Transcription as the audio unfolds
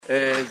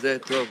איזה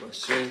טוב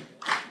השם,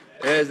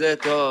 איזה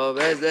טוב,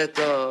 איזה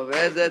טוב,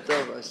 איזה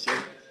טוב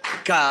השם,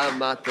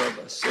 כמה טוב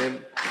השם,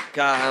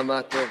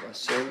 כמה טוב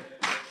השם,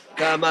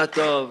 כמה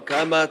טוב,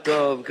 כמה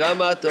טוב,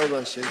 כמה טוב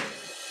השם.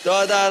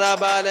 תודה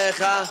רבה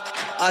לך,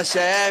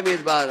 השם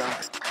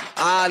יתברך,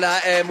 על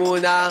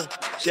האמונה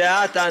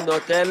שאתה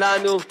נותן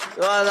לנו.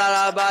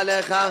 תודה רבה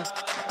לך,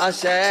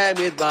 השם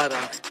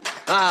יתברך,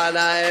 על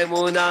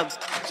האמונה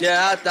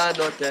שאתה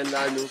נותן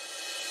לנו.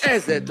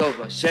 איזה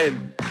טוב השם,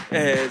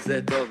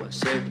 איזה טוב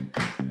השם,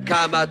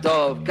 כמה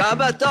טוב,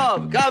 כמה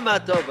טוב, כמה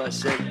טוב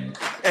השם,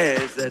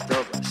 איזה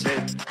טוב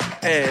השם,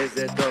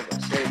 איזה טוב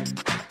השם,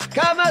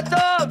 כמה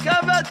טוב,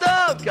 כמה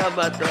טוב,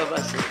 כמה טוב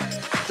השם.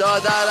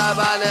 תודה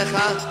רבה לך,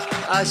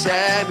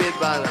 השם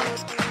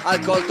יתברך,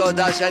 על כל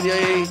תודה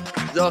שאני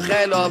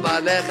זוכה לומר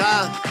לך.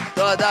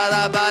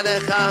 תודה רבה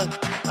לך,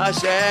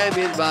 השם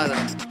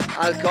יתברך,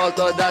 על כל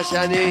תודה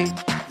שאני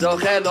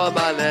זוכה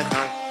לומר לך.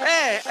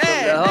 טוב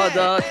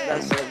להודות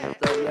לשם,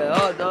 טוב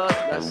להודות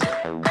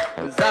לשם,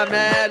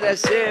 זמר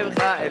לשמך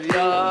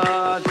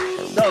עליון.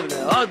 טוב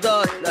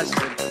להודות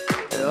לשם,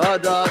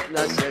 להודות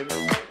לשם,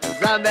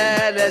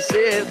 זמר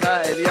לשמך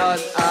עליון.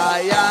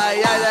 איי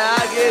איי איי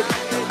להגיד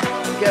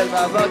כן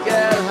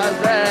בבוקר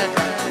הזה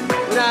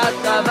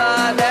נתת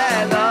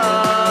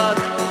בלילות,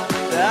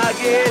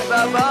 להגיד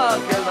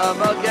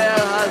בבוקר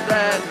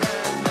הזה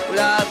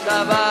נתת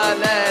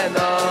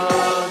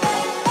בלילות.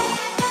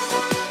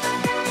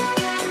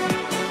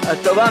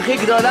 הטובה הכי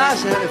גדולה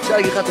שאפשר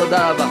להגיד לך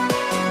תודה רבה,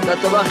 זו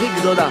הטובה הכי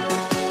גדולה.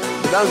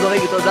 אדם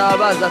זורק תודה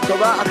רבה, זו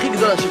הטובה הכי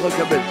גדולה שיכול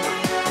לקבל,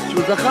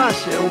 שהוא זכה,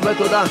 שהוא אומר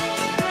תודה.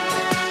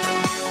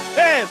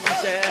 איפה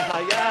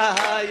שהיה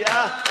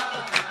היה,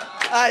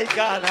 היי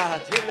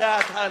קראתי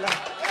להתחלה.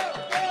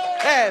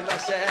 איפה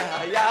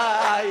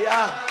שהיה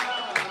היה,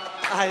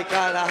 היי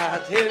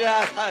קראתי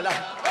להתחלה.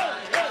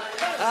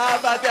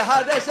 אבא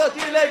תחדש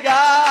אותי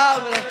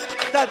לגמרי,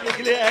 תדליק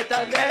לי את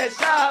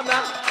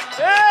הנשמה.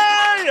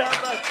 היי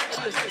אבא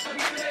תחדש אותי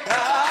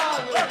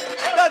לגמרי,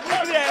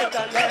 תדליק לי את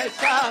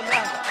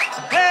הנשמה.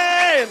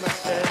 היי מה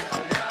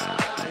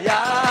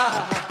שהיה,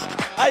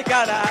 היי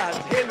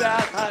קראתי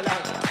להתחלה.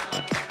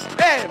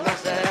 היי מה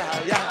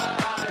שהיה,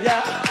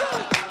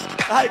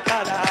 היי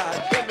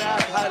קראתי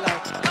להתחלה.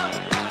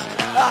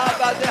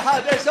 אבא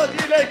תחדש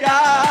אותי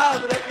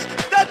לגמרי,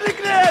 תדליק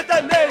לי את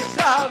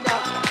הנשמה.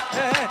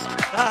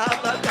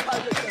 אבא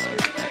תחדש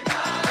אותי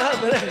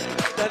לגמרי,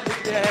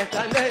 תדליק לי את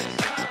הנשמה.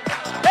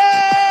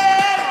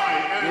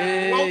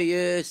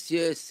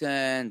 Yes,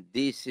 and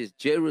this is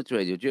JRoot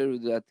Radio,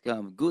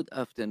 JRoot.com. Good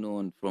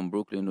afternoon from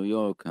Brooklyn, New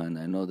York, and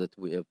I know that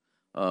we have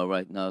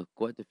right now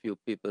quite a few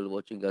people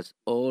watching us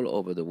all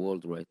over the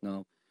world right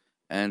now.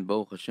 And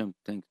Baruch Hashem,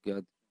 thank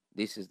God,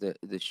 this is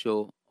the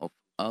show of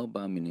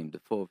Arba Minim, the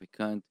four of a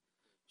kind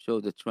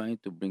show that trying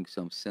to bring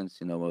some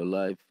sense in our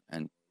life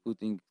and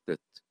putting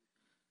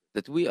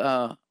that we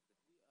are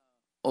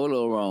all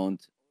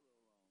around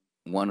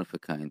one of a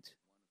kind,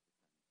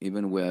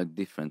 even we are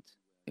different.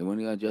 Even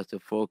we are just a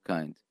four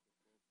kind,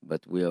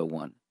 but we are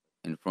one.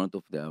 In front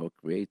of our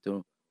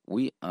Creator,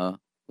 we are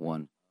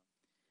one.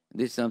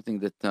 This is something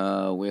that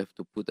we have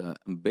to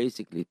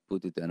basically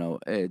put it in our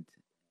head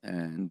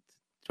and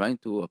trying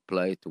to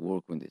apply it to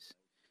work with this.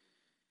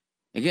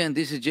 Again,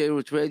 this is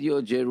JRoot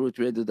Radio,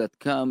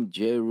 JRootRadio.com,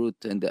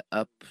 JRoot and the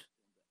app,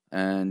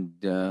 and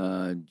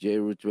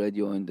JRoot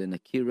Radio and the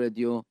Nakir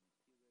Radio.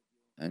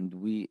 And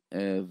we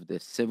have the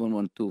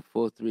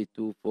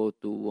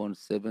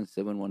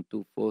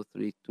 712-432-4217,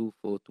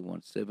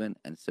 712-432-4217,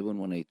 and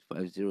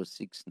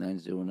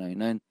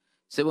 718-506-9099,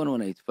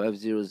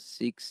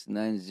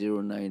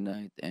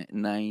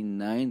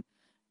 718-506-9099,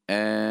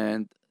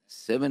 and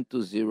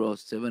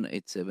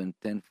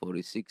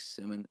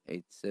 720-787-1046,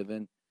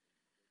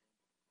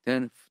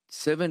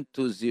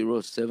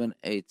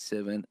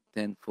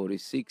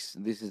 720-787-1046.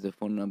 This is the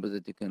phone number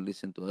that you can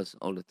listen to us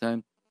all the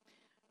time.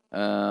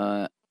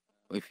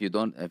 If you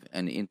don't have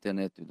any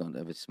internet, you don't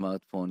have a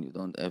smartphone, you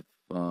don't have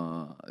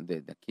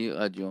the key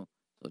radio,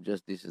 so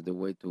just this is the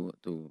way to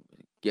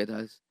get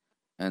us.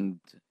 And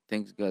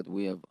thanks God,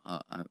 we have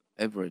an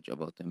average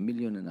about 1.5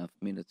 million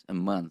minutes a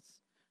month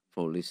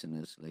for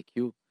listeners like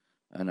you,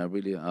 and I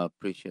really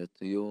appreciate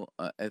your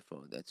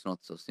effort. It's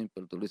not so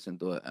simple to listen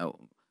to a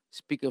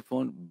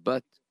speakerphone,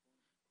 but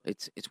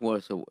it's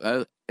worth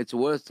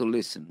to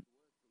listen.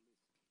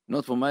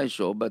 Not for my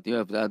show, but you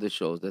have the other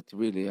shows that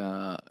really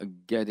are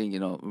getting,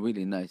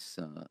 really nice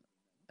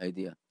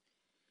idea.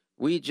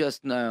 We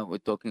just now, we're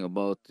talking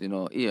about,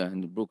 here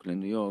in Brooklyn,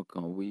 New York,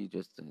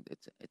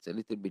 it's a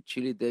little bit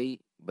chilly day,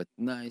 but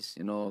nice,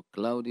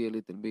 cloudy a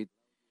little bit.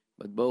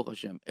 But Baruch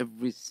Hashem,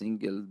 every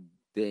single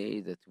day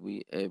that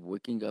we have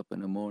waking up in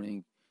the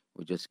morning,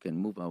 we just can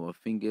move our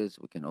fingers,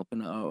 we can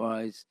open our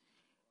eyes,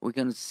 we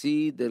can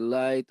see the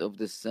light of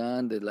the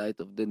sun, the light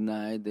of the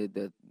night,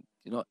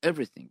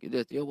 everything. You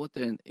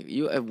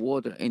have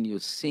water in your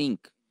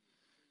sink.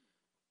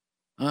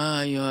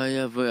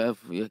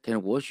 You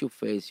can wash your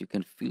face. You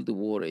can feel the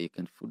water. You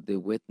can feel the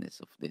wetness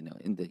of in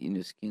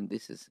your skin.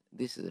 This is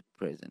a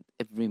present.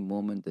 Every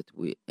moment that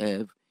we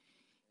have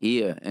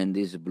here in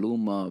this blue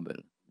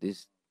marble,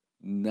 this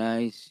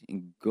nice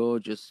and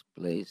gorgeous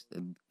place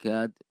that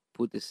God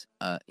put us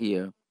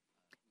here.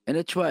 And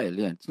a trial,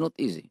 yeah, it's not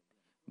easy,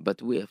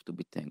 but we have to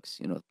be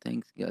thanks.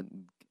 Thanks God,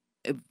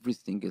 every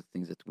single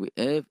thing that we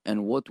have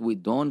and what we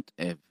don't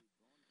have.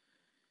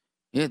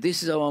 Yeah,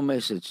 this is our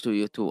message to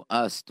you, to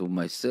us, to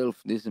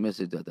myself. This is a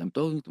message that I'm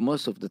talking to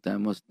most of the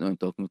time. I'm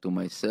talking to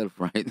myself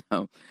right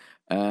now,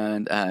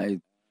 and I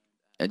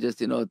just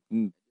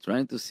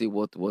trying to see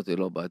what it's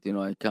all about.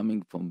 I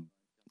coming from,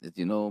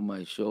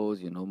 my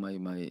shows, my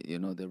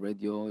the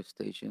radio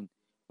station.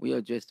 We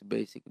are just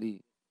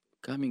basically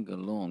coming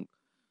along.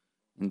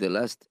 In the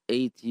last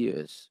 8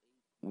 years,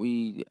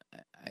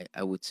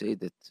 I would say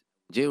that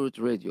J-Root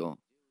Radio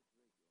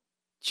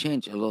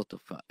changed a lot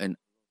of and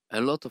a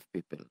lot of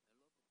people,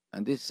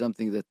 and this is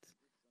something that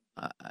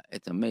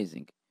it's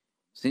amazing.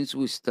 Since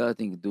we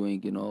starting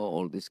doing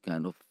all this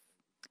kind of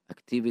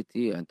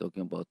activity, I'm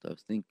talking about I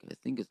think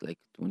it's like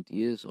 20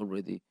 years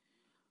already.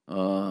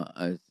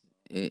 I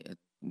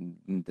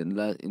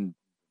in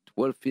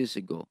 12 years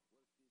ago,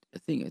 I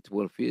think at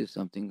 12 years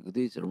something like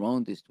this,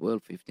 around this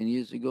 12, 15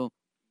 years ago,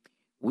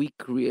 we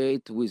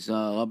create with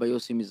Rabbi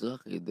Yossi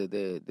Mizrahi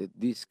the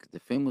disc, the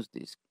famous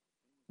disc,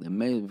 the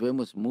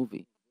famous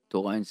movie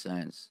Torah and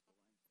Science.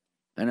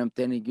 And I'm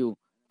telling you,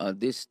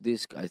 this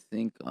disc, I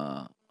think,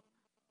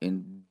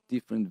 in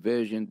different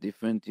version,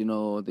 different,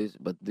 this,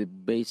 but the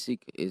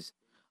basic is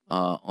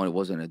it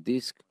was on a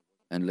disc,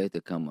 and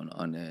later come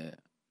on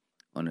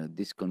a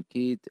disc on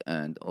kit,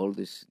 and all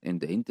this in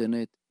the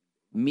internet.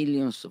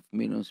 Millions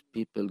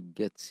people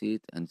get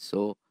it, and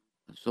so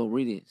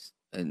really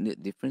a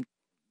different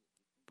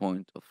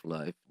point of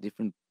life,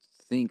 different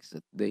things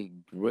that they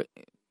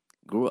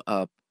grew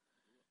up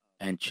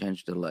and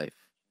changed their life.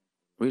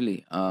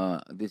 Really,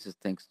 this is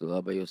thanks to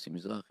Rabbi Yossi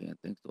Mizrahi and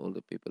thanks to all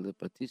the people that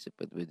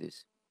participate with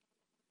this.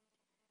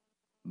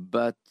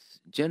 But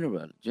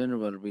general,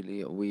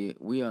 really,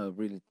 we are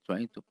really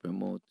trying to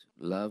promote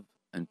love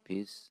and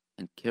peace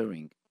and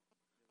caring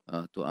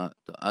to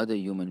other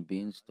human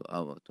beings, to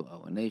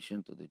our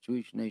nation, to the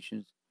Jewish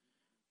nations.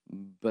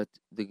 But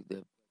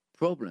the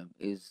problem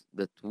is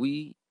that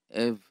we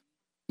have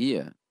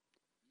here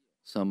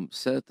some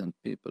certain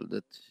people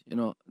that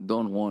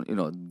don't want,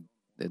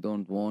 they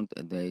don't want,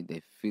 and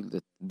they feel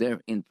that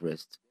their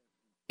interest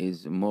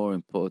is more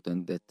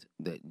important than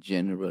the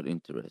general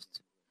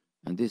interest,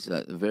 and this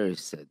is very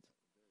sad.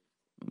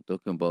 I'm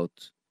talking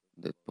about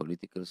the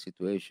political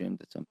situation,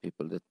 that some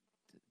people that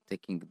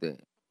taking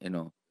you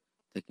know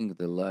taking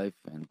the life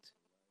and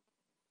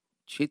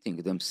cheating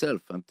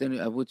themselves. I'm telling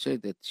you, I would say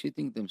that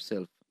cheating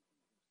themselves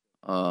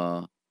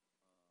uh,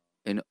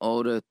 in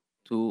order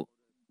to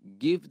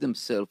give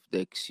themselves the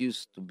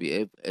excuse to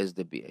behave as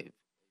they behave.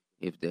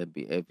 If they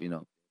behave,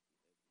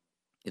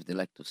 if they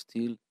like to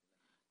steal,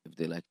 if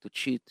they like to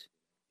cheat,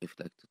 if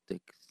they like to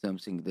take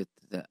something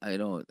that I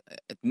don't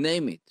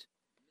name it,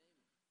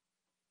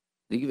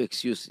 they give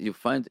excuse. You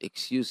find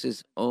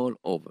excuses all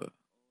over.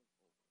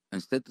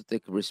 Instead to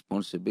take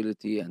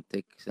responsibility and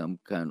take some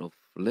kind of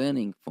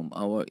learning from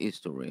our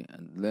history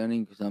and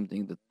learning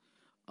something that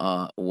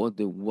what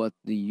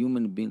the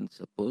human being is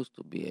supposed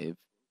to behave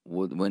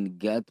when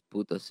God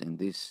put us in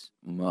this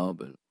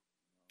marble.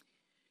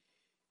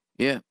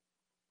 Yeah,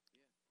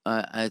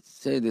 I'd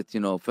say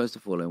that first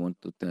of all I want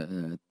to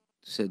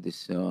say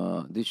this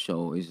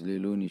show is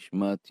Lilu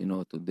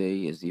Nishmat.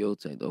 Today is the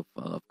outside of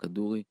Rav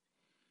Kaduri,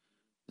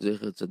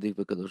 Zecher Tzadik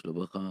V'Kadosh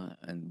Lebracha,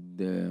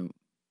 and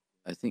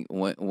I think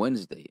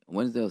Wednesday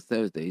or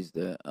Thursday is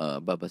the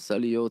Baba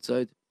Sali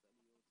outside,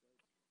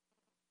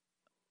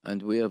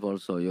 and we have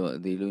also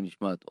the Lilu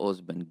Nishmat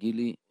Oz Ben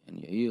Gili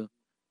and Yair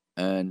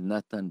and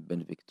Nathan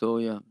Ben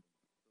Victoria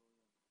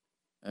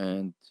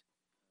and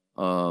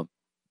uh,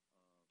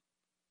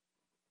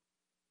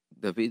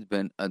 David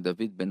Ben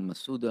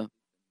Masuda.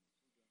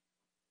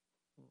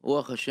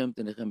 רוח השם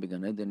תניחם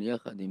בגן עדן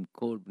יחד עם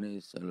כל בני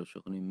ישראל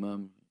השוכנים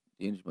עמם,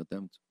 תהיה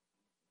נשמתם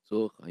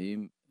צורך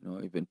חיים,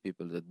 even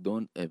people that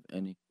don't have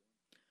any,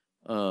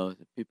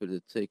 people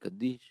that say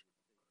Kaddish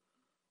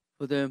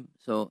for them.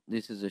 So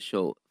this is a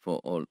show for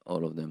all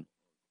of them.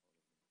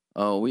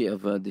 We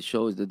have the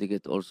show is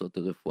dedicated also to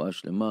רפואה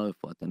שלמה,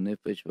 רפואת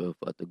הנפש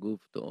ורפואת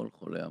הגוף, to all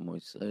חולי עמו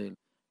ישראל,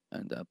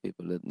 and the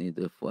people that need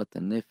רפואת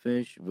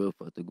הנפש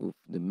ורפואת הגוף,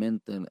 the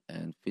mental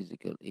and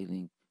physical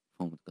healing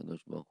from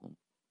הקדוש ברוך הוא.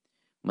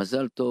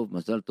 Mazal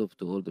Tov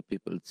to all the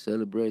people that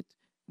celebrate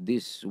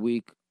this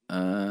week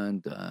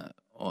and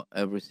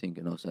everything.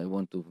 So I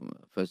want to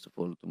first of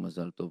all to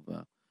Mazal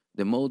Tov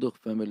the Mordech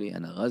family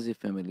and Arazi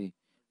family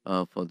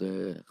for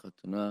the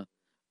Chatuna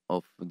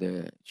of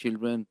the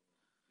children,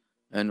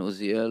 and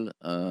Uziel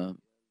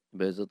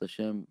Be'ezrat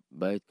Hashem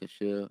Bait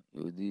Kasher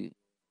Yehudi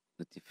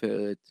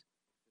L'Tiferet,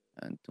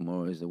 and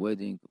tomorrow is the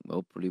wedding.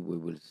 Hopefully we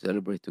will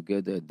celebrate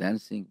together,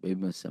 dancing,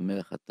 Baby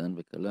Sameach Hatan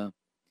V'Kala,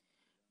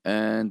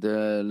 and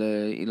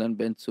Ilan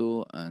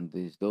Ben-Tzur and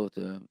his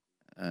daughter,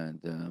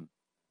 and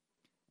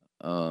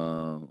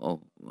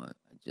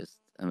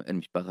and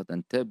Mishpachat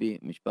Antebi,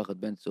 Mishpachat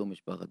Ben-Tzur,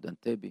 Mishpachat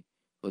Antebi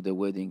for the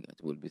wedding. It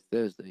will be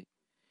Thursday.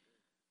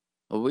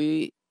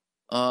 we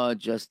are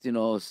just,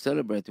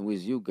 celebrating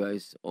with you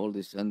guys all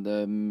this, and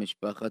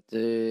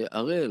Mishpachat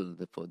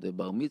Arel for the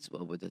bar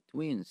mitzvah with the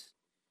twins,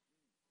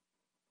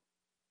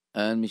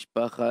 and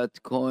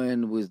Mishpachat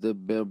Cohen with the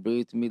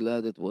Brit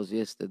Milah that was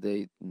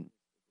yesterday.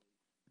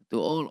 To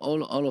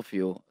all of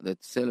you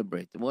that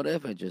celebrate,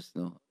 whatever, just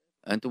know,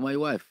 and to my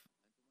wife,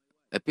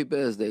 happy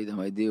birthday to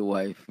my dear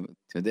wife.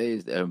 Today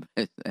is their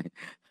birthday.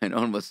 I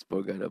almost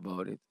forgot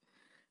about it.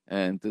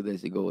 And 2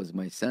 days ago was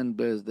my son's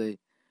birthday.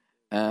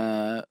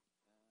 Uh,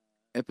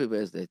 Happy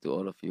birthday to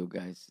all of you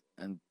guys,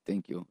 and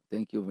thank you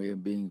for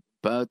being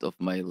part of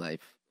my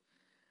life.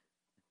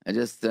 I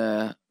just,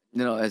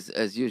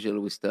 as usual,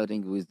 we're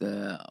starting with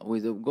the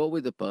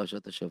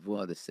Parashat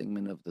Hashavua, the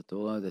segment of the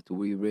Torah that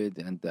we read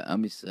and the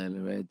Am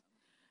Yisrael read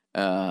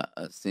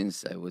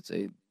since, I would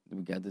say,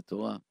 we got the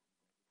Torah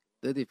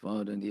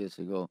 3,400 years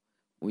ago.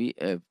 We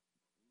have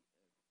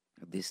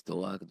this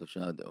Torah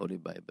Kedosha, the Holy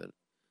Bible,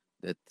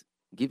 that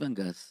giving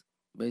us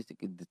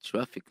basically the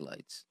traffic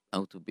lights,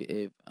 how to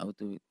behave, how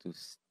to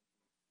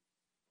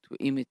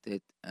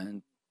imitate,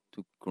 and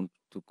to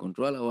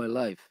control our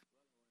life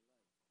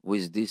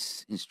with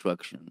this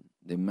instruction,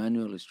 the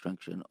manual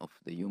instruction of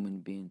the human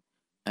being,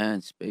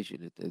 and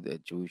especially the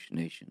Jewish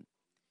nation.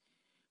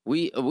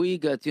 We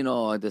got,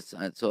 so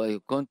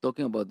I'm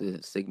talking about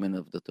the segment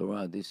of the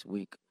Torah this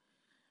week,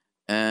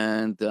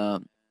 and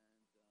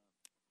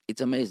it's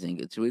amazing.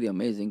 It's really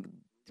amazing.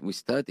 We're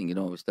starting a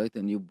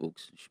new book,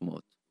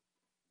 Shmot.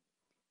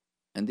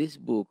 And this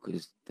book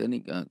is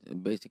telling us,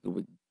 basically,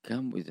 we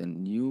come with a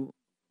new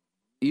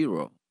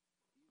era,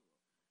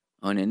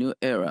 on a new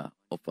era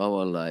of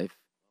our life.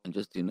 And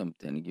just, I'm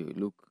telling you,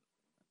 look,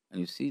 and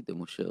you see the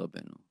Moshe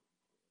Rabbeinu,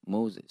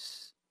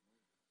 Moses,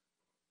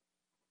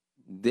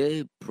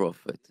 the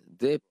prophet,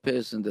 the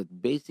person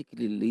that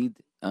basically lead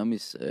Am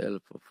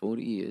Yisrael for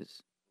 40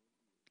 years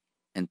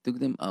and took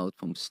them out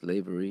from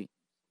slavery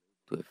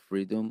to a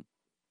freedom,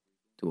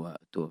 to a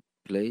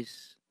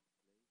place,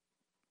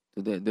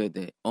 to their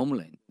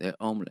homeland,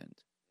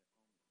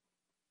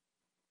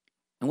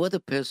 And what a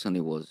person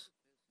he was.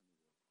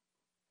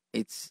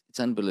 It's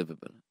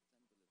unbelievable.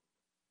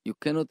 You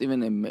cannot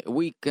even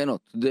we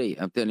cannot today,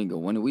 I'm telling you,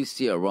 when we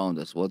see around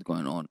us what's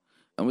going on,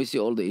 and we see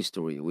all the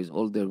history with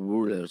all the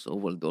rulers, all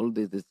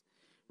the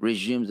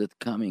regimes that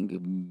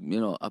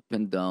coming, up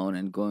and down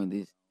and going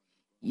this,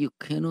 you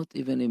cannot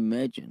even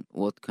imagine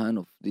what kind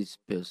of this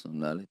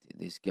personality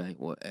this guy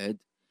had.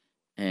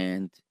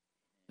 And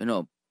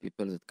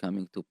people that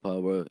coming to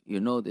power, they're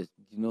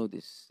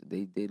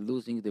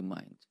losing their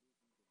mind.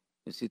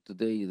 You see,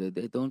 today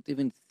they don't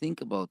even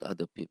think about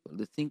other people.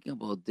 They're thinking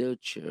about their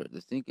chair. They're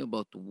thinking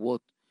about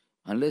what,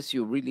 unless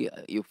you really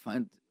you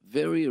find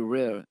very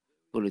rare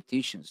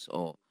politicians,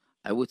 or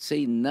I would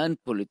say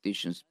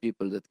non-politicians,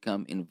 people that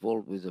come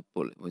involved with the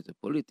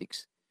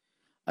politics.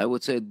 I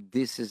would say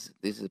this is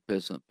a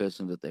person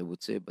that I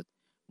would say, but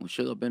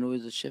Moshe Rabbeinu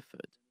is a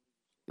shepherd.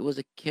 He was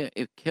a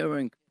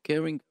caring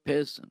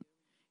person.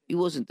 He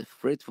wasn't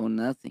afraid for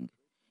nothing.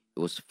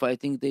 He was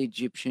fighting the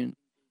Egyptian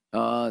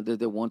that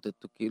they wanted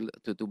to kill,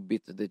 to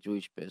beat the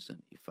Jewish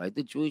person. He fight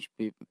the Jewish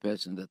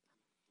person that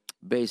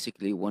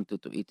basically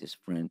wanted to eat his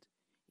friend.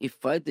 He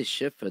fight the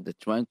shepherd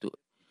that trying to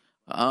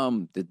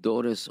harm the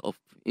daughters of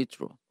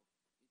Yitro.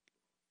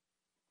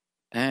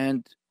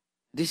 And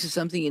this is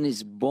something in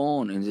his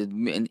bone,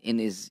 in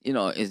his,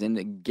 is in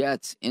the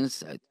guts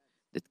inside,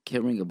 that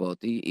caring about.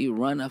 He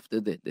ran after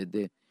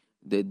the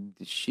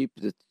sheep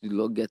that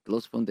get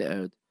lost from the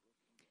earth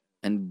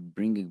and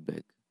bring it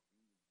back.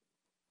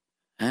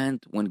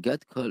 And when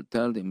God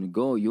told him,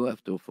 go, you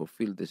have to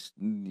fulfill this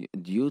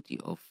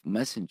duty of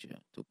messenger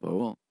to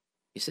Paro,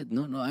 he said,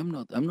 no, I'm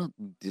not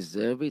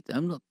deserve it.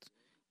 I'm not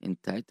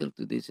entitled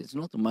to this. It's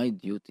not my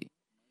duty.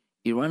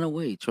 He ran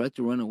away. He tried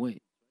to run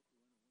away.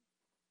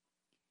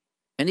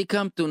 And he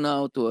come to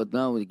now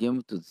we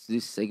came to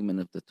this segment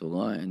of the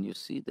Torah, and you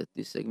see that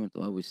this segment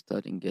of Torah we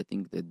starting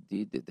getting the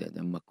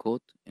Makot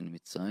in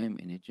Mitzrayim,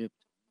 in Egypt.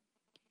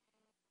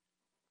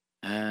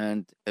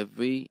 And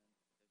every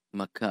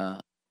Makkah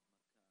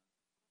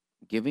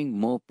giving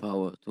more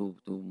power to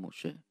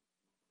Moshe.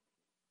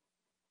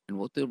 And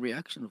what the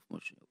reaction of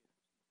Moshe?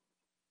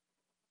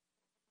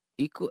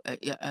 He could,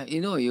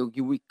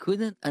 we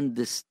couldn't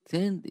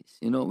understand this.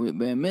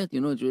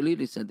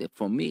 Jalili said that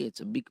for me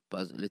it's a big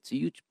puzzle. It's a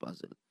huge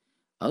puzzle.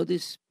 How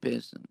this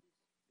person,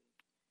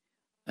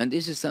 and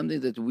this is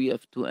something that we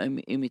have to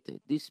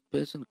imitate. This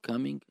person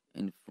coming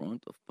in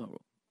front of Paro.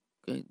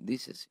 Okay,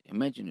 this is,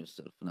 imagine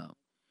yourself now.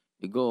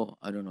 You go,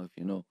 I don't know if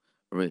you know,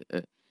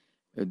 a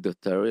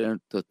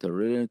totalitarian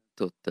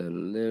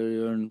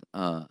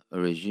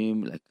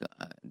regime, like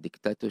a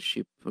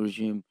dictatorship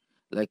regime,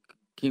 like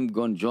Kim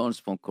Jong-un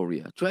from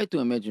Korea. Try to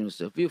imagine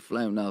yourself. You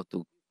fly now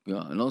to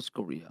North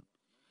Korea,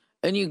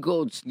 and you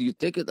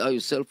take it out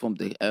yourself from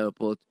the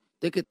airport,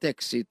 take a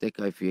taxi,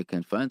 if you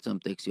can find some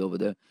taxi over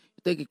there,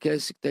 you take a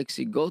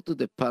taxi, go to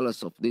the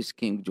palace of this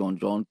King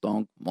Jong-un,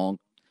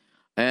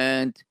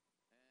 and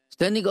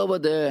standing over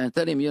there and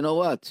tell him, you know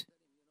what,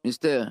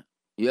 mister,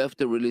 you have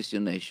to release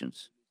your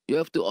nations. You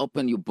have to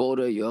open your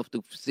border. You have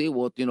to see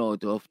what you know.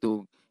 You have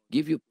to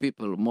give you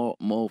people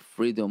more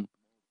freedom.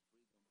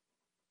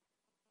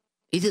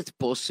 Is it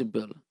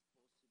possible?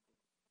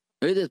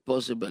 Is it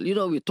possible? You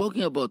know, we're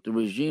talking about the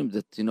regime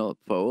that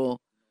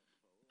Pharaoh,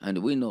 and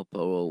we know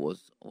Pharaoh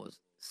was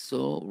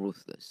so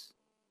ruthless.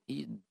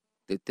 He,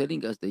 they're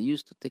telling us they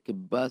used to take a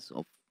bath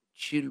of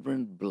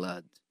children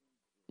blood,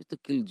 used to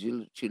kill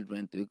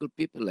children, to kill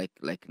people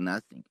like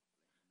nothing.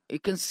 You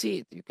can see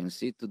it. You can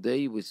see it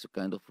today with the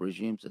kind of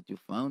regimes that you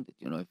found it.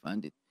 I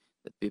find it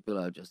that people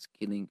are just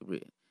killing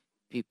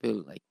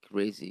people like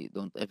crazy.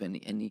 Don't have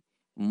any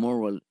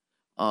moral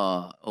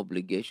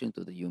obligation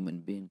to the human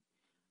being.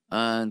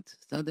 And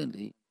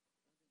suddenly,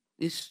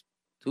 these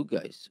two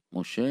guys,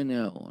 Moshe and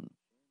Aaron,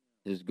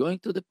 is going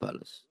to the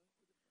palace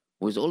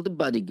with all the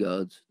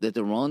bodyguards that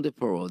around the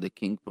Pharaoh, the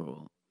king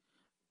Pharaoh,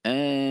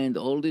 and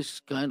all this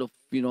kind of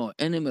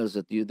animals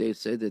that they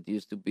said that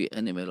used to be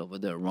animal over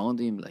there around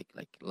him, like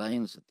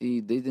lions.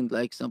 He didn't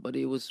like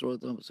somebody who was thrown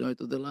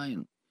to the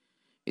lion.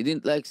 He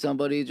didn't like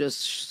somebody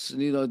just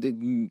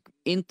the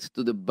int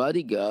to the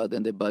bodyguard,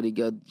 and the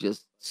bodyguard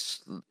just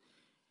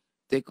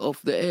take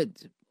off the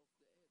head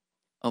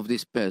of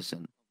this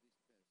person.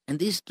 And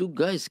these two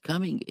guys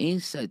coming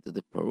inside to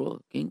the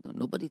Pharaoh kingdom,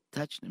 nobody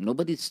touched them,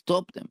 nobody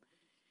stopped them.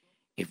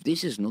 If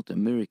this is not a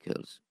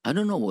miracle, I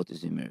don't know what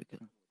is a miracle.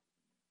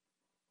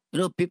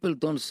 People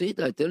don't see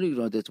it. I tell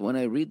you, that when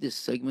I read this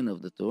segment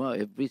of the Torah,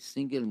 every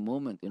single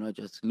moment, I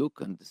just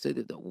look and say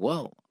that,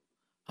 wow,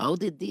 how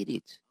they did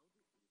it.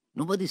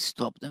 Nobody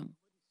stopped them.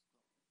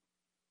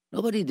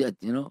 Nobody did,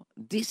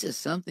 This is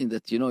something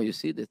that, you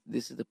see that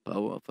this is the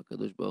power of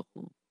HaKadosh Baruch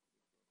Hu.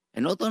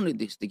 And not only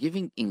this, they're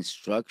giving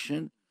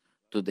instruction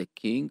to the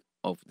king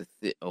of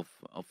the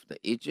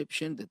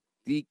Egyptian that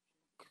he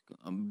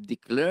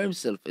declare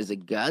himself as a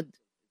god.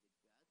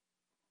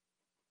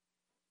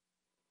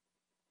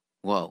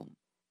 Wow.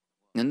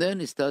 And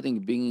then he's starting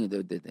bringing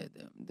the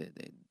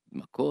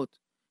makot,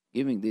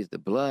 giving this the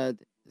blood,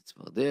 the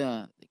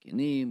tzfardea, the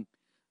kenim,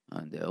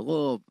 and the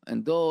arov,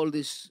 and all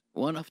this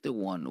one after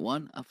one,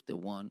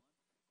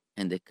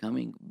 and they're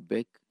coming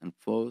back and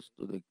forth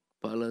to the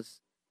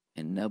palace,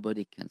 and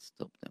nobody can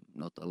stop them.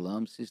 Not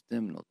alarm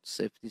system, not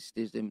safety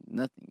system,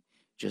 nothing.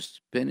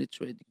 Just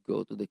penetrate,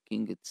 go to the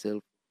king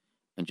itself,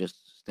 and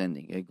just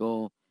standing. They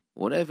go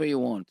whatever you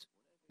want.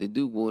 They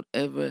do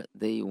whatever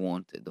they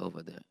wanted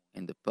over there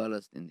in the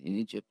palace in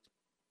Egypt.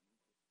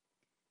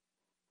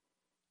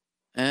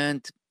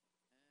 And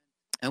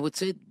I would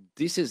say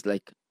this is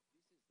like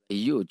a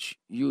huge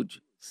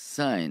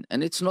sign.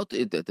 And it's not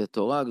the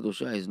Torah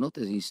Kedusha is not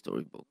a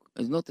history book.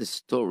 It's not a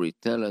story.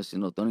 Tell us,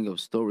 telling of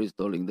stories,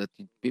 telling that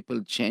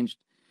people changed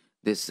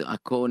this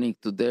according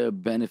to their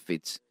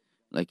benefits,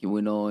 like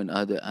we know in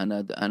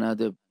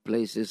another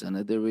places,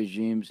 another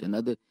regimes,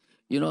 another.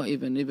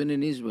 Even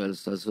in Israel,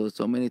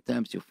 so many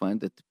times you find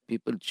that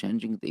people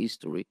changing the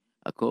history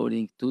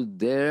according to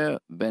their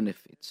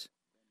benefits,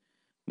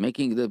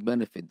 making the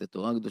benefit. The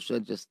Torah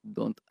Kedusha just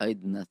don't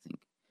hide nothing,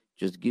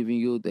 just giving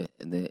you the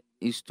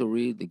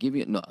history. They give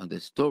you the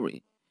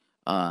story,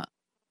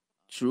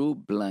 true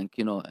blank.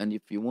 And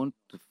if you want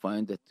to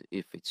find that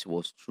if it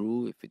was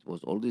true, if it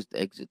was all this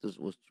the Exodus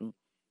was true,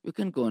 you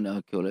can go in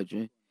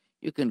archaeology.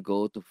 You can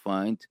go to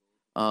find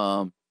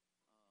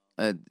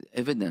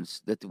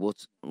evidence that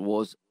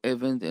was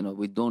evident.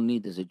 We don't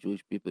need as a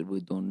Jewish people.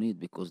 We don't need,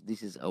 because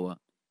this is our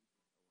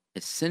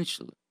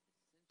essential.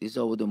 This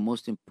is the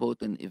most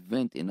important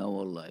event in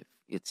our life.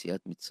 Yetziat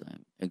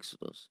Mitzrayim,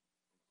 Exodus.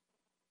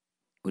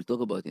 We'll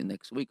talk about it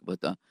next week, but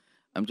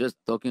I'm just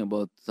talking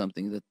about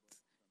something that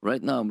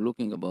right now I'm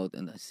looking about,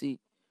 and I see,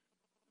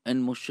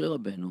 and Moshe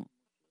Rabbeinu,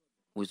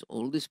 with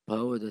all this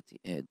power that he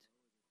had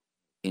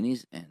in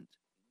his hand,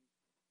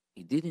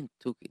 he didn't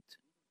took it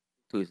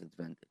to his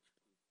advantage.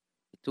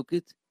 He took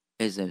it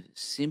as a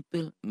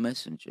simple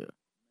messenger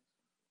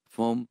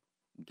from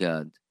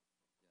God,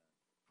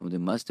 from the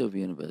Master of the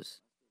Universe.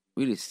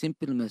 Really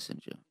simple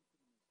messenger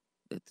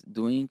that's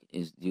doing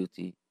his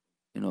duty.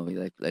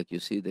 Like you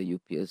see the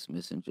UPS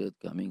messenger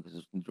coming,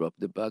 drop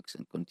the box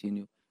and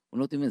continue. We're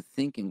not even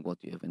thinking what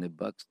you have in the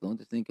box.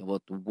 Don't think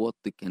about what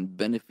they can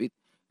benefit.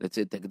 Let's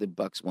say take the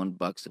box, one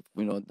box of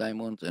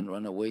diamonds and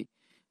run away.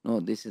 No,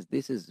 this is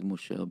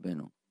Moshe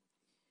Rabbeinu.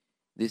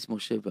 This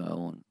Moshe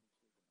Aaron.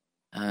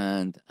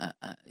 And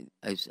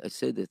I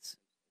said that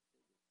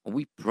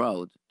we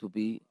proud to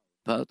be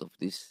part of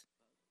this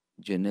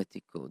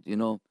genetic code.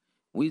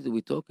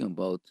 We're talking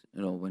about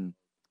when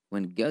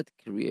God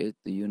created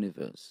the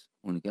universe,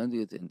 when God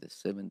did it in the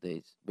 7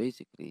 days,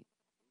 basically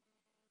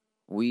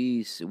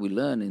we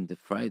learn in the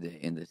Friday,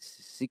 in the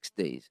 6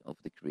 days of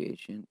the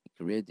creation, He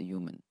created the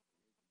human.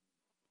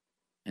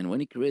 And when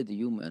He created the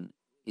human,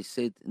 He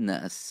said,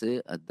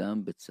 "Naaseh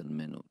Adam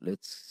b'tzalmenu."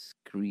 Let's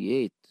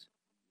create.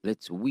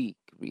 We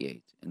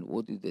create. And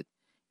what is it?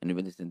 And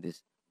even listen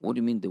this. What do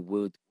you mean the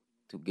word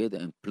together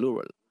and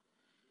plural?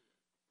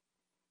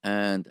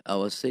 And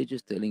our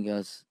sages telling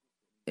us,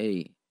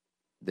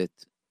 that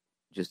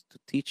just to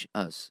teach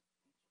us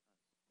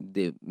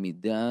the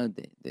midah,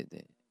 the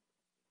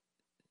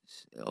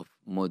of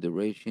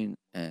moderation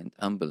and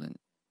humbling,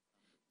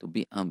 to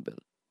be humble.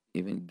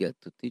 Even God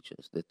to teach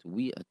us that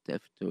we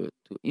have to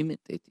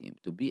imitate Him,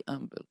 to be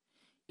humble.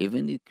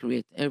 Even He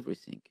create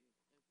everything,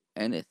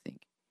 anything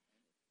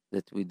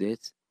that we did,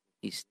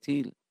 He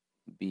still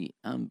be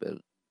humble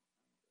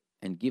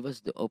and give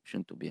us the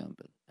option to be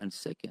humble. And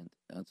second,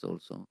 that's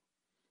also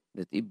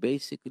that He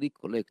basically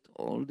collect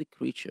all the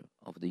creature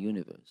of the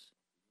universe.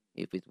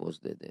 If it was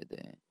the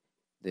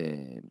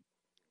the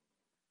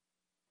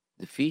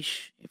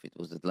fish, if it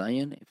was the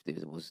lion, if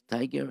it was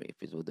tiger, if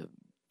it was the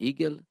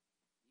eagle,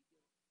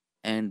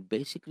 and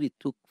basically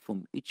took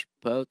from each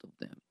part of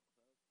them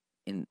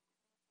in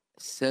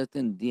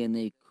certain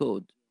DNA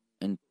code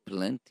and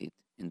planted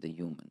in the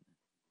human.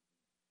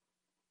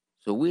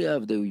 So we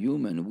have the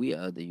human, we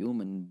are the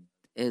human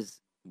as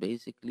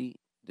basically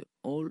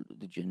all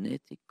the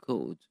genetic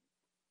code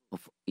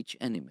of each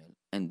animal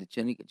and the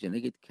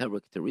genetic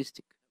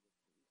characteristic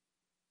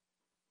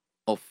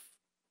of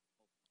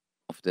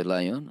the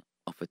lion,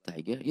 of a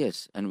tiger.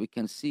 Yes, and we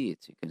can see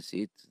it. You can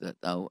see it that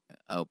how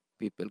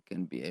people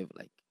can behave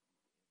like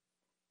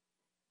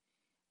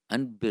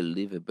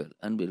unbelievable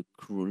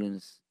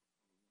cruelness,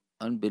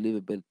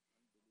 unbelievable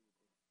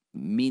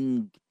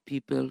mean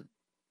people,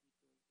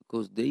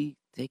 because they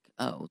take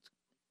out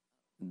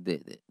the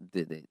the,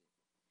 the, the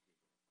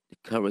the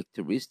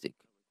characteristic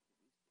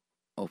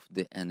of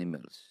the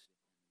animals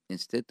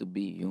instead to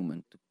be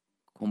human, to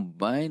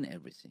combine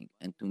everything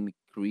and to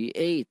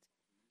create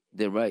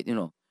the right,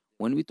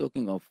 when we're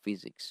talking of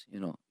physics,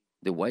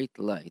 the white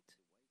light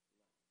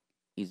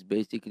is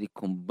basically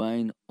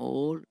combine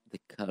all the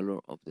color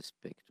of the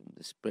spectrum.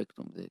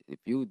 If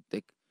you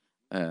take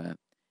uh,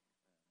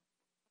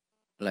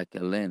 like a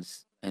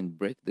lens and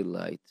break the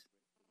light,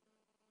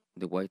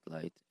 the white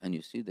light, and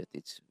you see that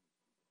it's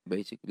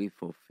basically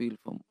fulfilled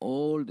from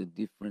all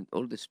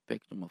the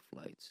spectrum of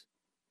lights.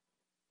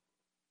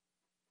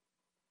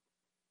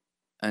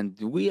 And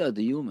we are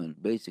the human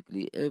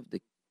basically have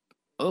the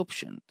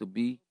option to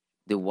be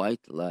the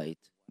white light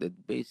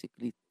that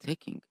basically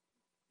taking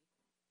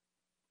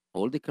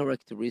all the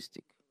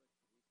characteristic,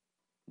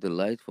 the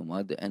light from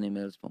other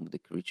animals, from the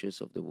creatures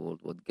of the world,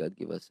 what God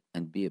give us,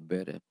 and be a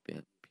better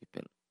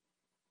people,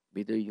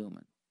 be the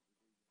human.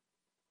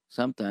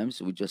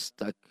 Sometimes we just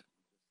stuck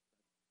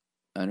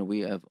and we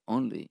have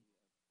only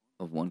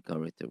of one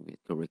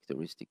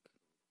characteristic,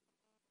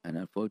 and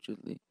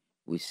unfortunately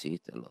we see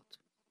it a lot.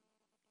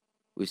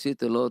 We see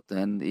it a lot,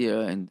 and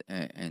here and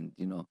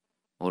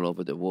all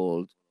over the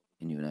world,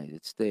 in the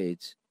United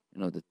States,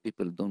 that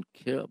people don't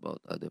care about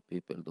other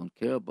people, don't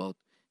care about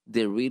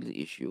the real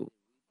issue,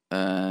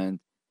 and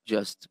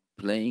just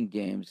playing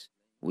games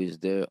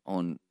with their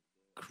own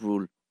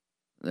cruel.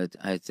 That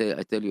I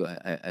tell you,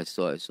 I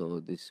saw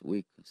this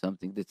week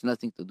something that's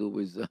nothing to do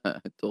with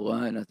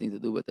Torah, nothing to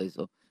do. But I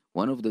saw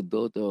one of the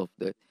daughter of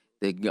the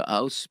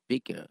house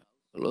speaker,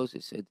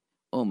 Pelosi, said,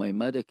 "Oh, my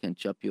mother can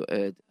chop your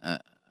head,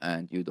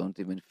 and you don't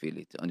even feel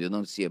it, and you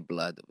don't see a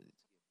blood of it."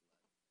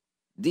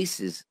 This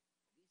is,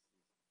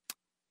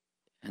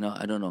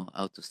 I don't know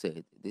how to say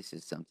it. This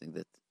is something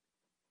that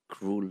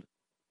cruel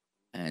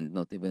and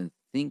not even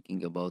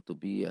thinking about to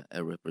be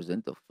a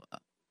representative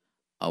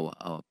of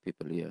our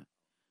people here.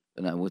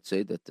 And I would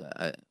say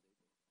that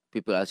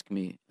people ask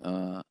me,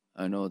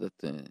 I know that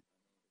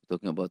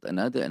talking about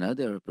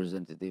another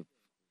representative,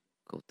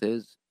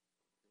 Cortez,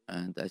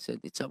 and I said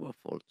it's our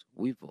fault.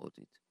 We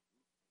voted.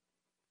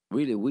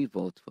 Really, we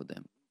vote for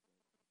them.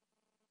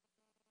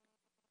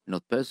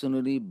 Not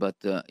personally, but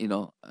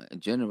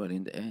generally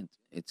in the end,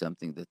 it's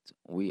something that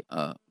we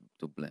are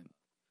to blame.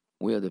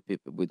 We are the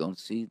people. We don't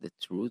see the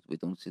truth. We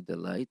don't see the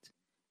light.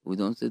 We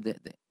don't see the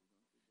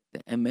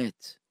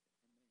emet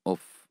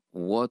of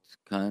what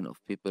kind of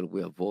people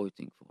we are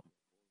voting for.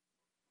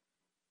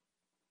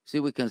 See,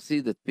 we can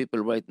see that people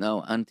right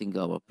now hunting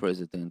our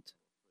president,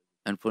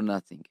 and for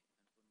nothing,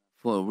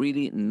 for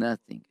really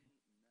nothing.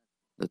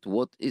 That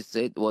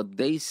what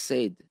they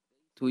said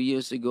 2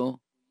 years ago,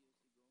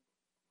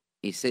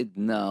 he said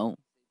now,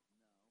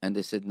 and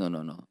they said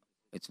no,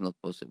 it's not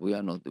possible. We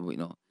are not.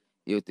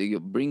 You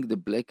bring the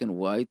black and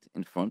white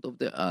in front of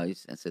their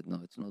eyes and said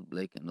no, it's not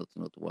black and it's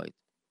not white.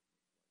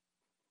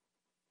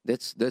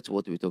 That's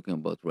what we're talking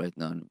about right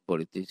now in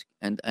politics.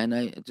 And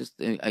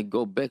I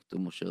go back to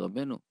Moshe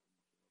Rabbeinu,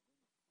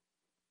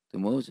 to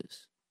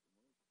Moses.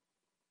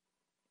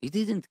 He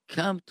didn't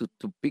come to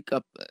pick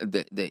up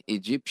the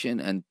Egyptian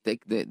and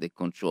take the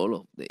control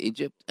of the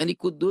Egypt, and he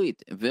could do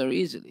it very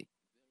easily.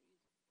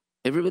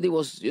 Everybody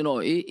was, he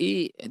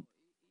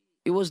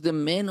was the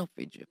man of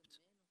Egypt.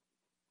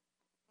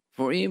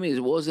 For him,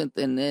 it wasn't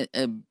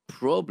a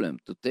problem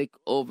to take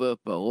over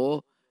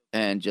Paro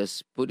and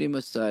just put him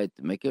aside,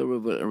 make a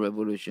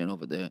revolution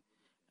over there,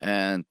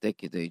 and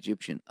take the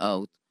Egyptian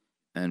out,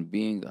 and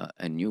being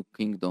a new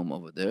kingdom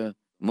over there,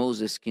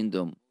 Moses'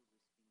 kingdom.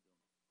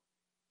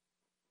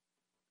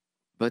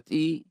 But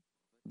he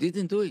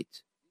didn't do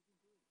it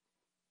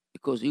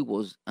because he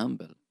was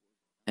humble,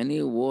 and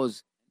he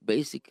was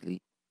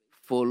basically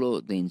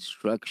follow the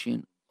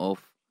instruction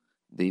of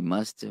the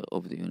master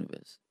of the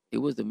universe. He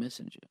was the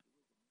messenger,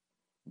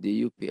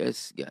 the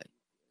UPS guy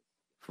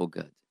for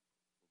God.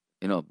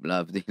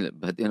 Love dealer.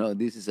 But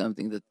this is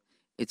something that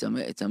it's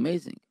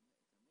amazing.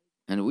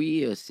 And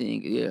we are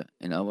seeing here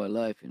in our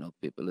life,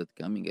 people that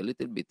coming a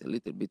little bit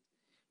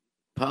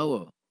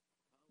power,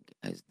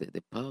 as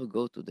the power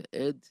go to the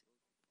head,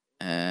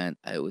 and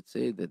I would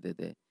say that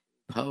the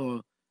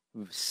power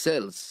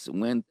cells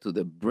went to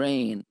the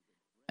brain,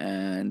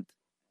 and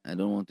I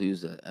don't want to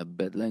use a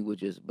bad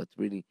languages, but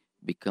really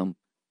become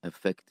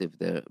effective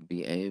there,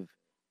 behave,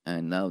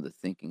 and now the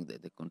thinking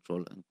that the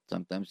control, and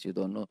sometimes they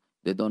don't know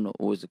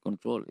who is the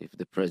control, if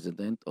the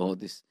president or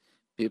these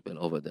people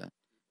over there.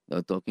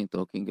 They're talking,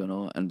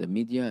 and the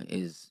media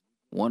is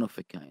one of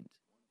a kind.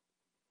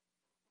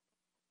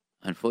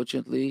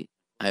 Unfortunately,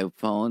 I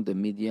found the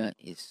media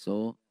is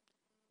so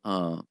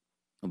uh,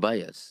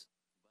 biased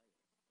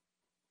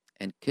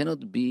and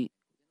cannot be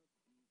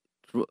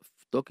tru-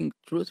 talking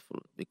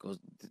truthful, because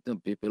the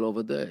people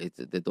over there,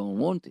 they don't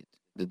want it.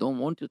 They don't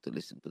want you to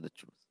listen to the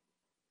truth.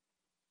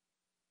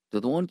 They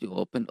don't want you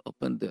open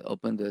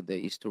the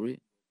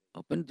history,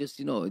 open just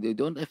they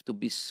don't have to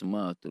be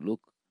smart to look.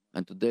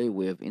 And today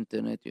we have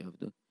internet. You have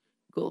to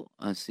go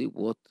and see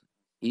what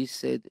he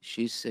said,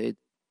 she said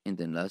in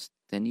the last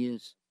 10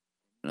 years,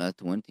 last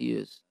 20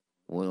 years.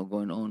 What's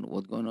going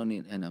on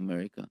in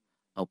America?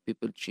 How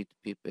people cheat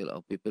people,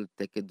 how people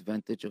take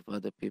advantage of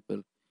other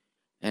people.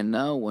 And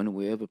now, when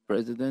we have a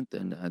president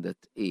and that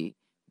he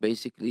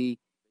basically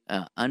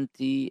I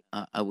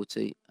would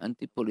say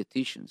anti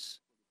politicians,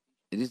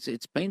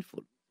 it's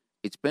painful.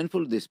 It's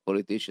painful. These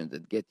politicians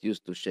that get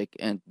used to shake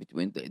hand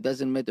between it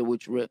doesn't matter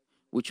which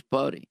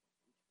party,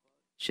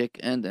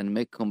 shake hand and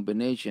make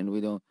combination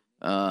with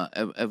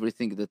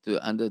everything that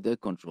under their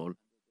control,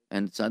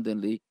 and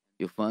suddenly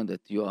you find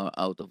that you are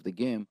out of the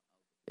game.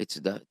 It's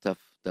the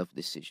tough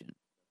decision.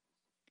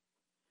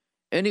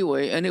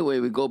 Anyway,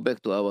 we go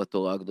back to our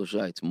Torah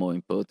Kedosha. It's more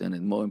important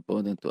and more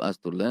important to us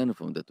to learn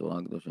from the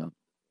Torah Kedosha.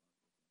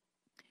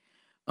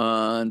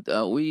 And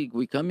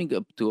we coming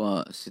up to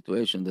a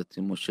situation that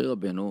Moshe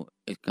Rabbeinu,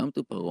 it come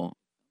to Paro,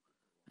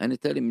 and he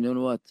tell him, you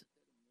know what,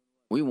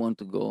 we want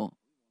to go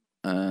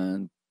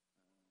and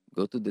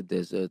go to the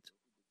desert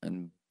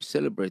and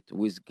celebrate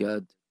with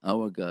God,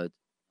 our God,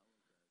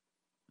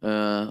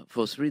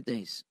 for 3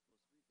 days.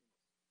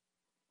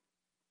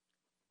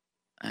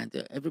 And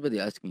everybody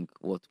asking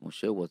what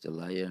Moshe was a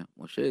liar.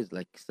 Moshe is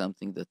like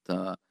something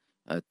that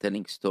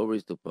telling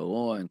stories to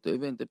Paro and to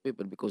even the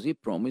people, because he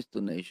promised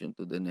to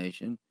the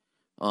nation,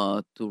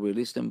 to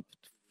release them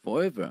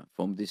forever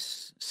from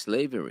this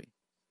slavery.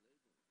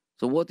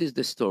 So what is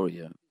the story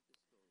here?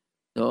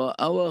 So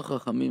our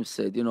Chachamim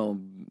said,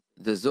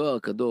 the Zohar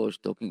Kadosh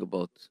talking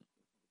about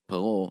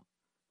Paro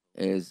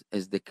as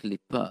the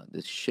klipa,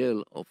 the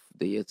shell of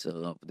the Yetzer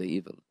Hara, of the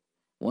evil.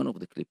 One of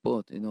the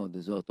klipot,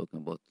 the Zohar talking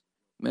about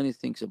many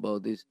things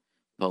about this.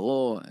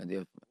 Paro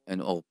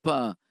and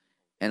Orpa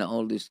and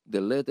all this,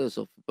 the letters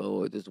of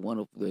Paro, it is one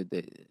of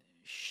the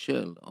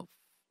shell of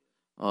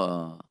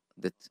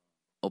that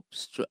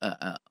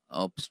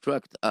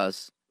obstruct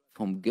us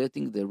from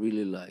getting the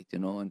really light,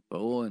 and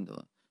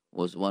Paro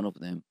was one of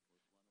them.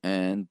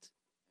 And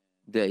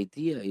the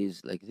idea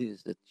is like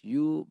this, that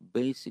you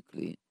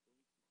basically,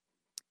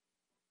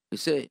 you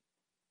say,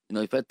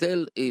 if I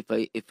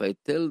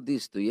tell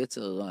this to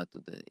Yetzer Hara, to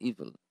the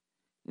evil,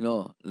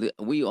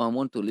 I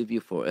want to live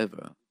you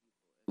forever,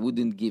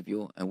 wouldn't give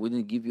you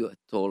at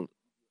all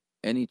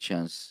any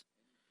chance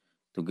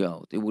to go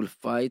out. It will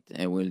fight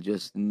and will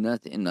just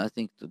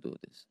nothing to do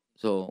this.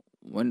 So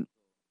when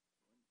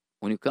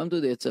you come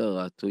to the Yetzer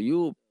Hara, to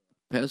you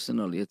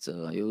personal Yetzer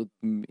Hara, you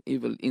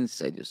evil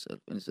inside yourself,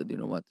 and you said, you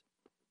know what?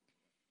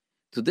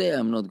 Today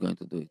I'm not going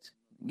to do it.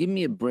 Give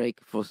me a break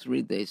for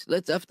 3 days.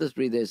 After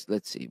 3 days,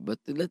 let's see. But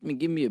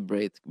give me a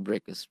break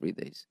as 3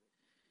 days.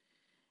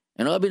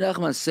 And Rabbi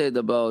Nachman said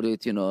about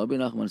it, Rabbi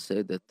Nachman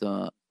said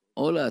that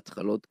all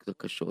התחלות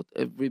קשות,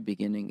 every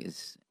beginning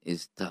is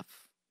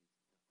tough.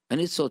 And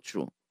it's so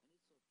true.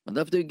 But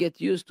after you get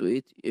used to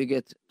it, you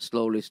get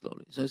slowly. So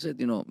I said,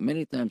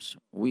 many times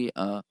we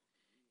are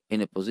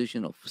in a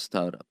position of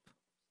startup.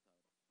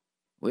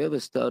 We have a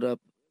startup,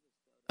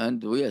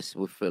 and yes,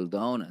 we fell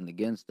down and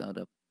again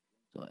startup.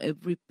 So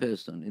every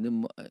person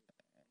in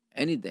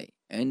any day,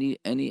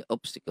 any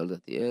obstacle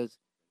that he has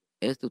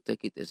to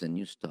take it as a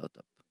new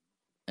startup,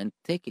 and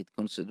take it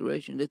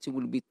consideration that it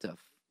will be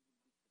tough.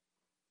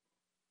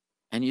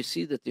 And you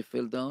see that you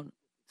fell down,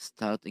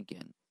 start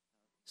again.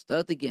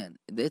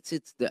 That's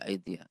the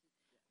idea.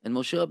 And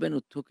Moshe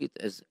Rabbeinu took it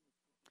as,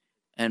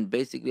 and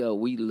basically are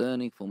we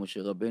learning from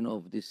Moshe Rabbeinu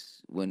of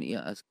this, when he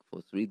asked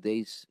for 3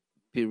 days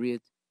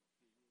period,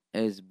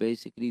 as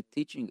basically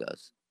teaching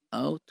us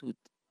how to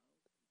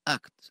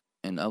act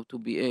and how to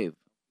behave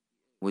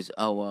with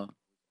our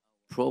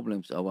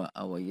problems, our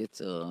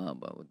Yetzer Hara,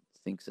 about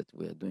things that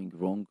we are doing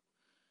wrong.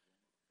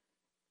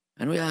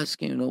 And we're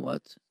asking,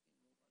 what?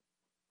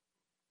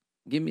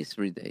 Give me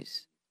 3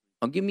 days.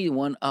 Or give me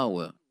 1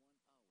 hour.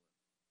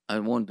 I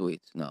won't do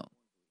it now.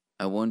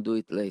 I won't do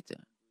it later.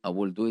 I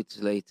will do it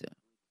later.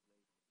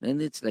 Then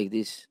it's like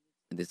this.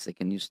 and it's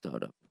like a new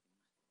startup.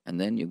 And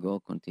then you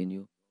go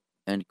continue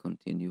and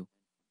continue.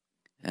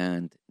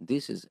 And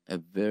this is a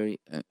very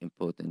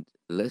important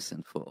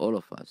lesson for all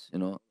of us,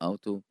 how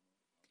to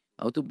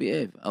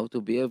behave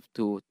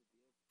to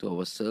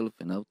ourselves,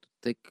 and how to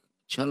take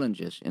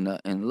challenges in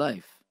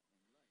life,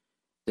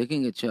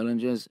 taking the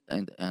challenges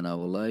and our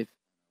life,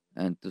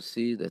 and to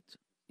see that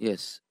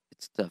yes,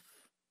 it's tough.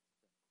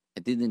 I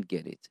didn't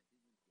get it,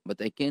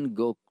 but I can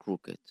go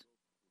crooked.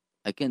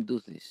 I can do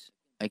this.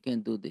 I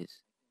can do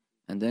this,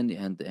 and then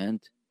at the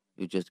end,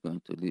 you're just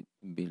going to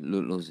be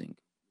losing.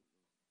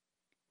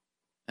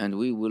 And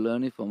we will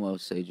learn it from our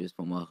sages,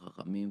 from our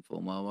chachamim,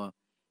 from our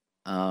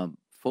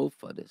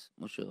forefathers,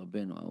 Moshe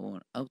Rabbeinu,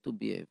 Aaron, how to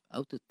behave,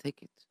 how to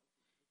take it.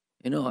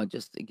 I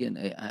just again,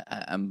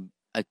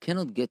 I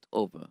cannot get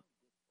over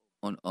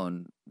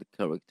on the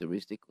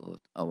characteristic of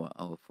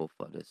our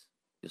forefathers,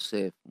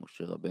 Yosef,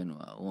 Moshe Rabbeinu,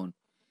 Aaron,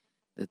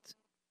 that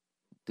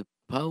the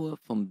power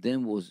from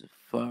them was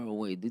far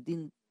away. They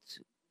didn't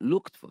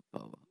look for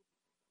power.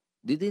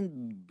 They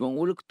didn't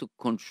look to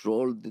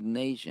control the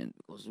nation,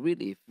 because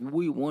really, if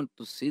we want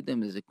to see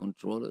them as the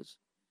controllers,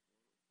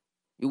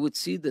 you would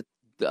see that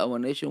our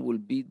nation will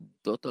be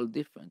total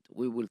different.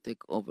 We will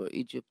take over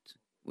Egypt,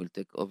 we'll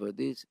take over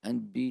this,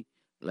 and be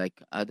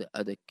like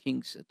other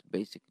kings that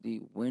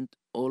basically went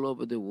all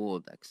over the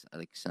world, like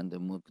Alexander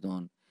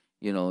Magdon,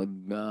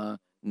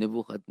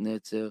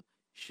 Nebuchadnezzar,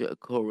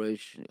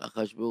 Koresh,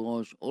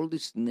 Achashverosh, all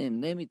this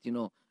name it,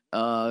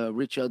 uh,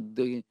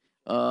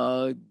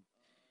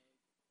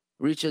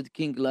 Richard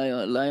King,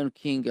 Lion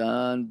King,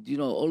 and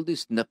all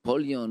this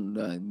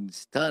Napoleon,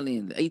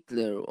 Stalin,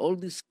 Hitler, all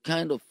these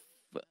kind of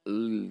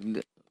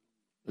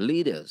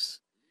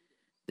leaders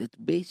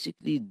that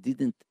basically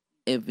didn't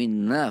have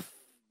enough,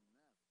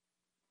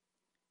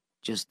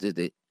 just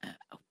the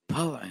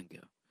power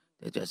anger.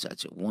 They just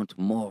want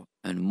more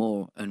and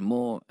more and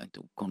more, and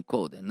to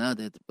concord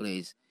another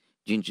place,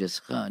 Genghis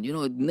Khan,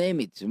 name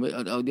it.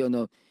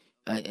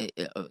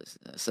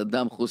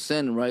 Saddam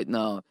Hussein right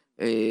now,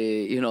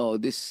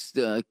 this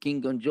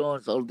King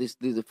Jones, all this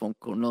leader from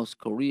North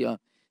Korea.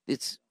 He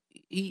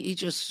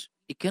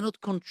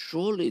cannot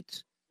control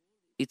it.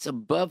 It's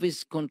above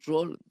his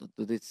control.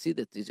 They see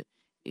that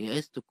he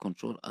has to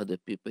control other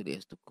people. He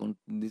has to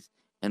this,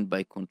 and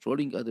by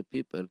controlling other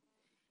people,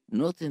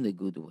 not in a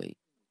good way,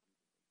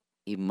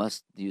 he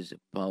must use the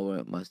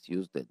power. Must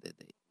use the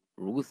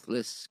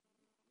ruthless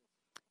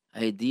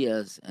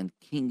ideas and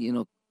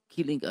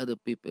killing other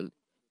people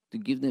to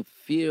give them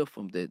fear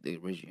from the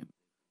regime.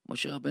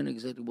 Moshe Rabbeinu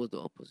exactly was the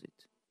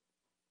opposite.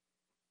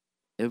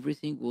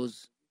 Everything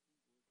was,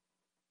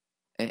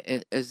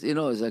 as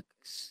like,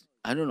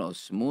 I don't know,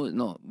 smooth.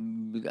 No,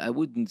 I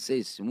wouldn't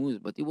say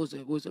smooth, but it was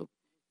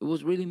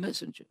really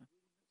messenger.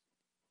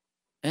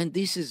 And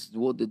this is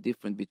what the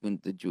difference between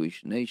the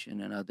Jewish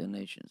nation and other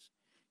nations.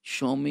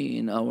 Show me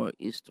in our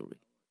history,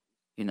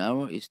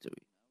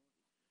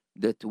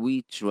 that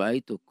we try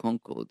to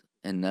conquer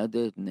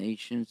another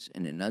nations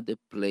and another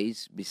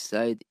place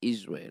beside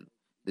Israel,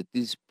 that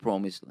is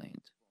promised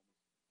land.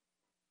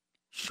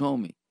 Show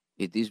me.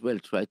 If Israel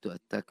tried to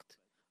attack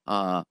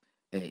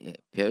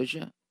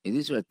Persia, if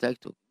Israel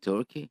attacked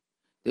Turkey,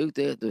 they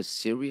to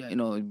Syria,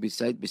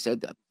 beside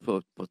the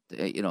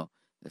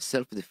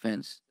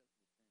self-defense,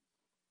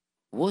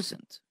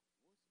 wasn't.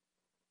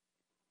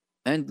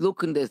 And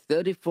look, in the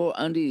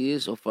 3,400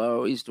 years of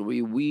our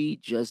history, we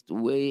just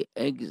were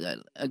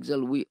exile.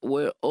 We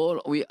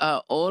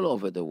are all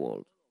over the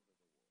world.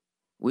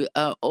 We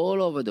are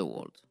all over the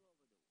world.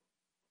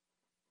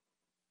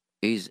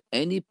 Is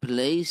any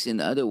place in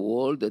other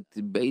world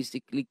that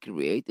basically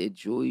create a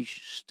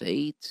Jewish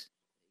state?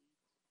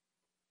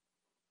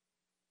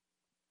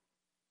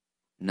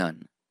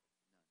 None.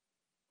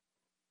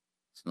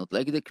 It's not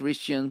like the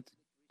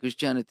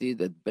Christianity,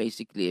 that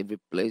basically every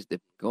place they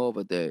go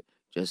over there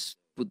just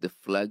put the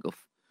flag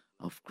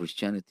of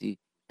Christianity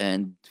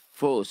and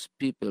force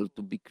people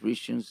to be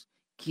Christians,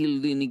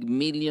 killing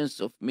millions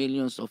of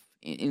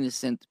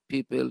innocent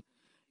people,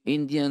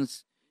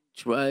 Indians,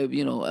 tribe,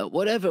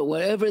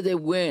 wherever they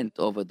went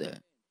over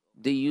there,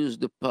 they used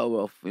the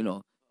power of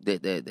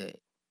the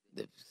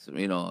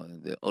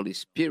Holy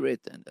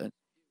Spirit and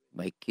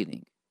by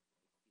killing.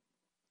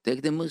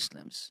 Take the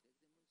Muslims.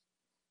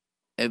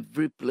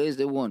 Every place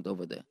they want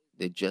over there,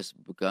 they're just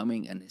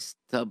becoming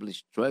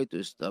try to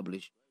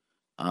establish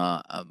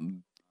a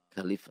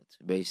caliphate,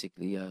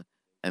 basically a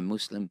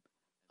Muslim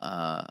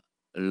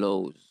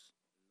laws,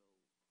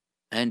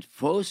 and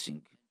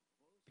forcing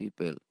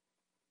people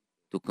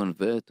to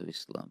convert to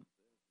Islam.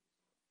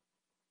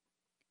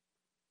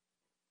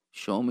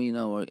 Show me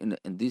in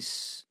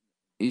this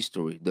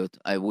history, that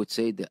I would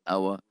say that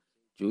our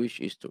Jewish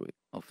history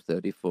of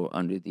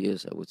 3,400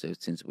 years, I would say,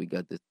 since we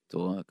got the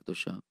Torah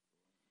Kedosha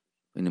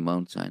in the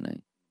Mount Sinai,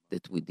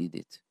 that we did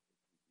it.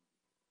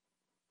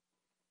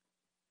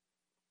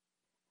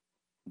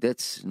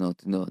 That's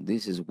not, no,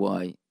 this is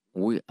why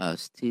we are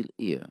still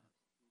here,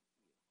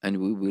 and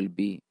we will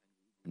be,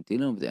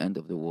 until the end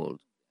of the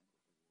world,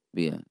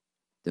 be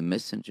the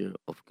messenger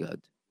of God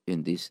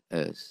in this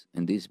earth,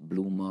 in this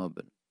blue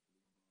marble.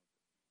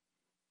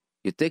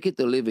 You take it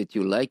or leave it,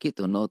 you like it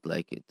or not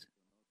like it.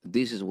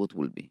 This is what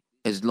will be.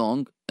 As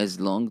long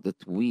that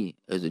we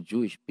as a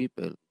Jewish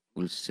people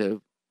will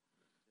serve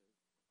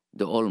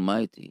the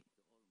Almighty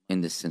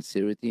in the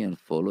sincerity and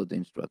follow the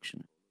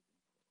instruction.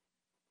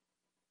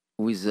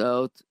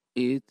 Without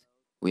it,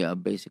 we are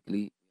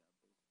basically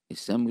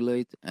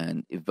assimilate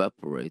and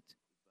evaporate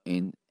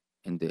in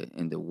in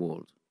the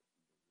world.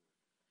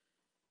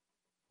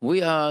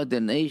 We are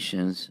the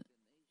nations,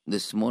 the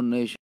small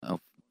nation of,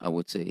 I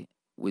would say,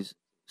 with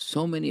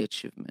so many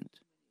achievements,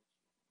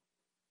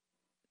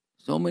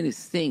 so many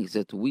things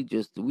that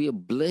we are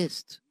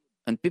blessed,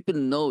 and people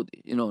know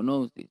this,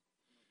 know this.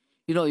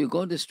 You go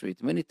on the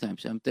street many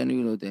times. I'm telling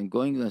you, then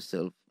going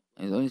yourself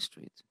and on the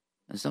street,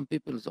 and some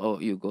people say, oh,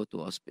 you go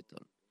to hospital.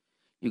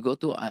 You go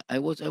to. I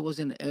was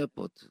in the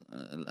airport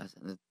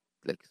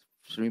like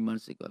 3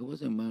 months ago. I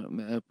was in my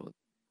airport.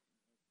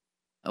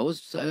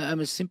 I'm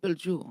a simple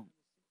Jew.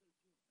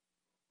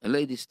 A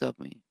lady stopped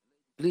me.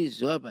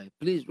 Please, Rabbi,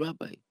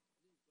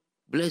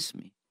 bless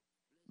me.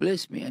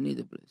 Bless me. I need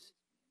a bless.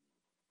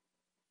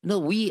 No,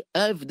 we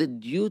have the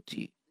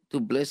duty to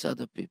bless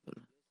other people.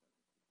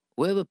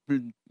 We have a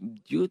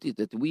duty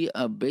that we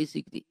are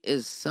basically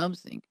as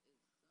something.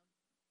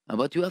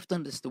 But you have to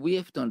understand. We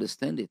have to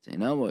understand it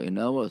in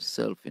our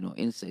self.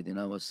 Inside in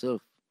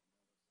ourself,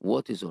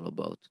 what is all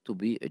about to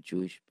be a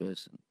Jewish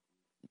person,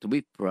 to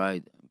be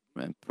proud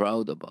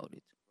about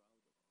it.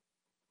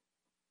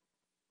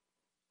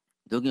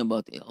 Talking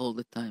about it all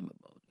the time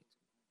about it.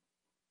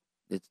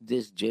 That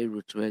this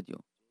J-Root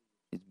Radio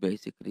is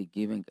basically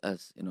giving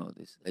us,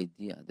 this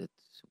idea that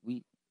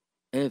we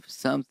have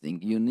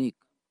something unique.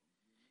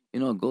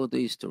 Go to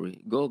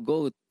history.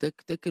 Go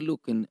take a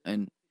look in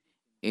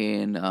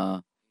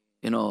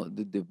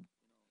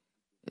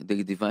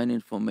the divine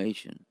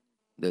information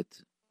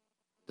that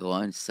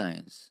Torah and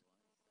science.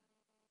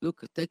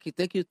 Look,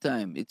 take your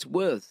time. It's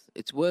worth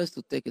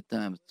to take a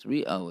time.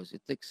 3 hours.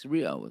 It takes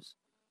 3 hours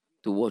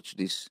to watch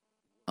this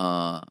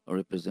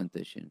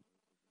representation.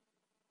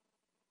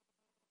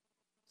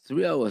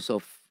 3 hours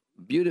of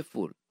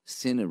beautiful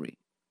scenery,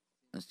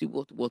 and see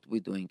what we're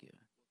doing here.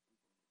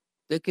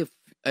 Take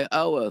an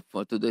hour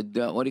to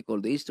the what do you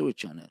call the History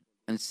Channel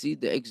and see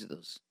the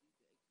Exodus.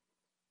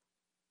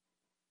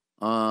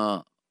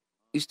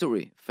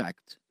 History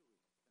fact.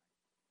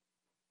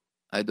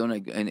 I don't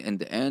agree, and in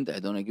the end, I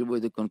don't agree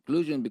with the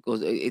conclusion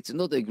because it's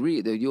not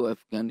agreed. The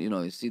UF can,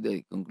 see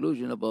the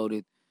conclusion about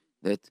it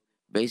that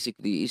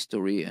basically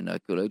history and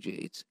archaeology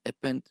it's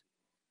happened,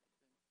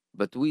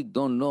 but we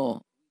don't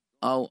know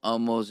how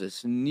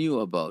Moses knew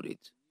about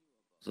it.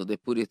 So they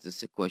put it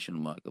as a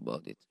question mark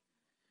about it.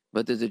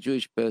 But as a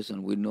Jewish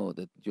person, we know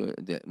that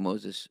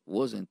Moses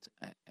wasn't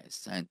a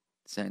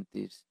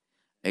scientist.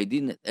 He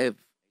didn't have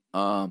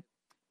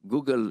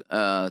Google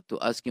to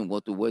ask him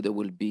what the weather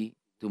will be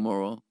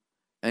tomorrow,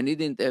 and he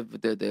didn't have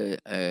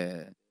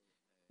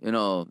you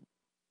know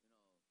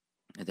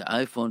the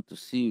iPhone to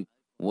see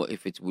what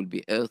if it will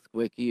be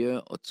earthquake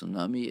here or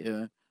tsunami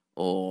here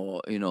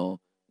or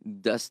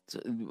dust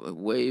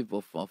wave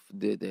of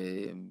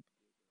the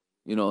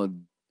you know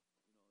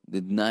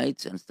the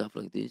nights and stuff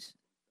like this.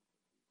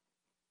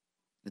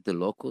 The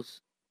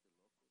locusts.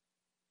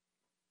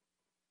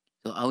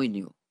 So how he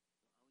knew,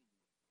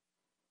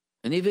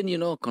 and even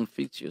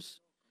Confucius,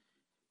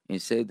 he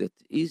said that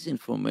his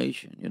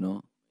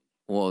information,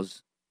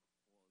 was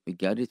he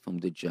got it from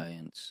the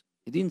giants.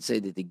 He didn't say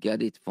that he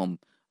got it from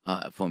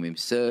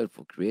himself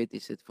or create. He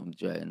said from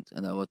giants.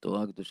 And our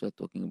Torah Kedusha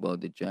talking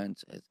about the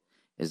giants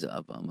as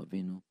Avraham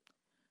Avinu,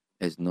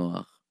 as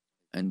Noah,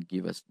 and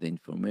give us the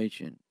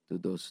information to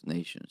those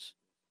nations.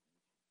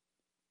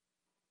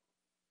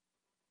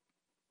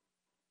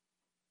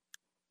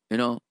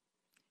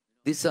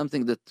 This is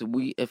something that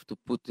we have to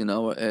put in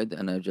our head,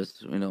 and I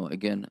just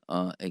again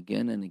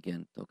and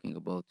again talking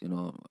about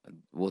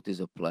what is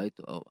applied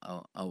to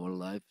our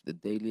life, the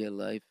daily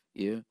life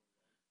here.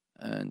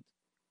 And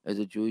as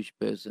a Jewish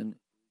person,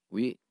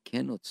 we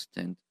cannot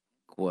stand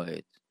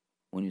quiet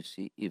when you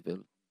see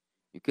evil.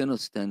 You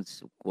cannot stand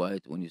so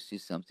quiet when you see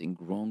something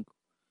wrong.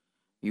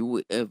 You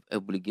will have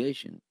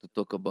obligation to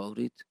talk about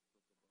it,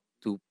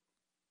 to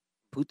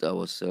put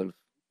ourselves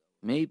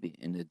maybe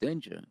in a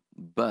danger,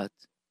 but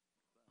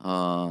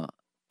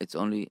it's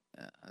only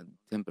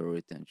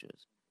temporary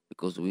dangers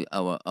because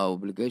our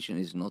obligation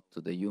is not to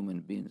the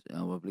human beings.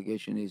 Our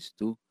obligation is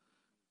to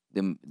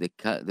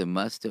the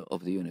master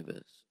of the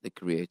universe, the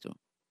creator,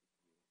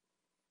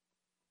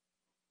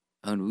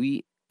 and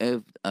we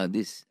have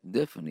this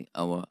definitely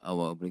our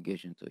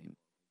obligation to him.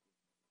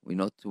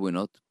 We're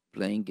not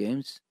playing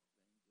games.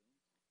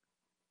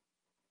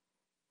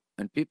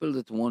 And people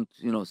that want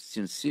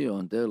sincere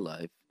on their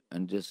life,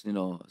 and just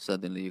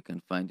suddenly you can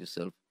find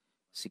yourself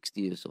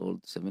 60 years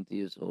old, 70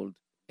 years old,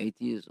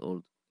 80 years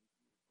old,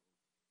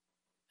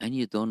 and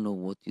you don't know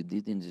what you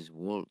did in this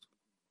world.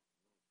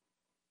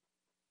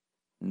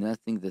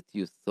 Nothing that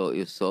you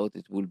thought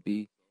it would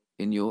be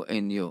in your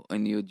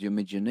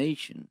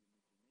imagination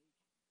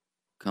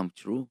come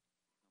true.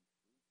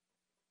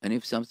 And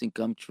if something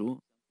come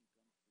true,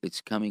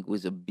 it's coming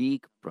with a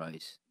big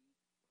price.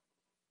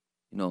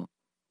 You know,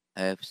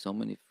 I have so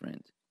many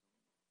friends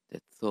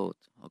that thought,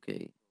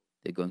 okay,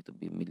 they're going to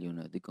be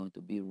millionaire, they're going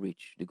to be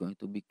rich, they're going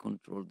to be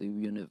control the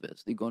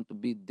universe, they're going to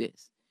be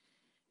this.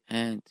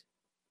 And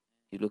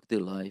you look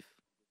their life,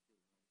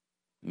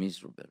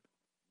 miserable,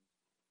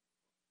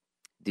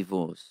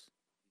 divorce,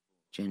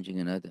 changing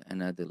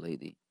another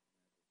lady,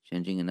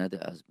 changing another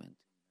husband,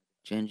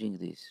 changing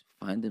this,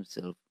 find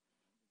themselves,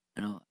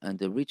 and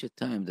they reach a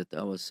time that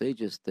our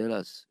sages tell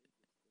us,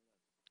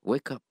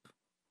 wake up,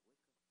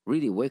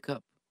 really wake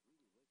up.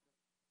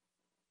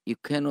 You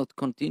cannot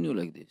continue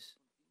like this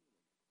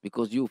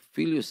because you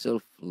feel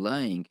yourself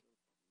lying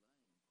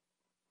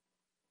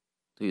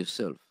to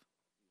yourself.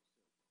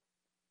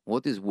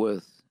 What is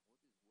worth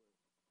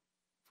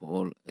for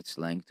all? It's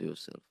lying to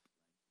yourself.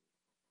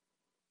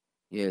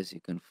 Yes,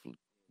 you can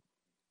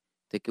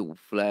take a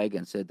flag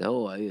and say,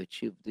 "Oh, I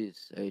achieved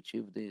this. I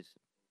achieved this."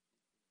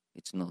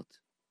 It's not.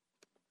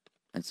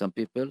 And some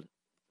people,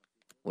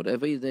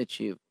 whatever they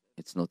achieve,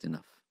 it's not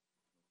enough.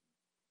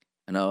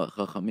 And our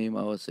Chachamim,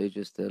 our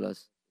sages tell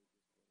us,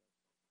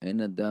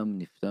 "אין אדם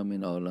נפטר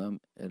מן העולם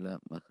אלא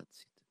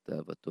מחצית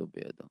תאוותו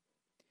בידו."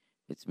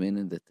 It's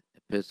meaning that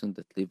a person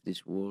that lived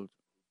this world,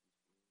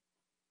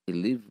 he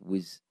lived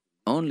with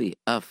only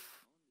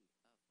half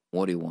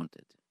what he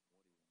wanted.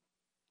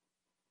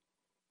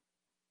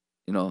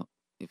 You know,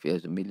 if he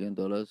has $1 million,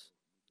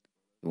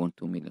 you want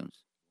 2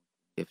 millions.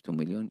 You have 2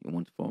 million, you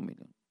want 4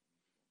 million.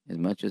 As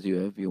much as you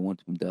have, you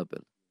want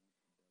double.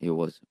 You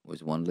was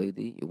one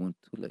lady, you want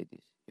 2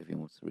 ladies. If you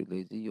want 3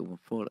 ladies, you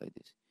want 4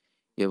 ladies.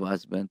 You have a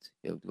husband,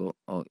 you have to go,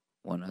 oh,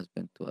 1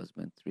 husband, 2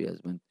 husband, 3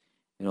 husband.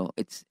 You know,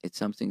 it's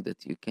something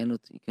that you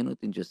cannot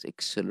in just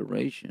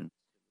acceleration.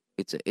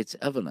 It's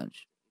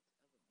avalanche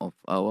of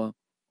our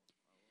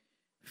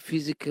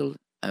physical,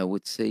 I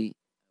would say,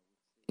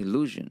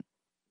 illusion.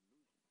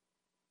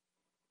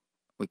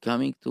 We're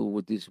coming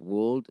to this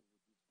world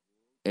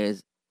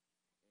as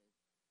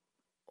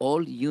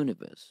all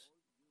universe.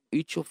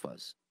 Each of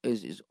us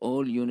is his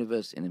all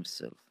universe in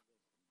himself.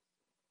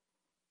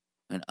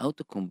 And how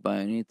to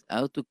combine it,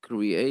 how to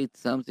create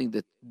something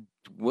that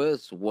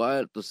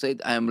worthwhile to say,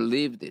 I am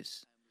live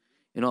this.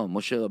 You know,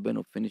 Moshe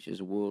Rabbeinu finished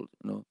his world,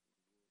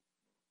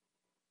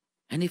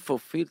 and he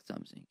fulfilled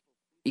something.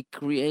 He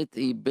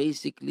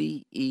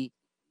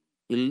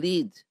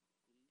lead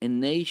a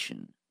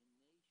nation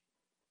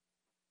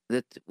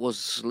that was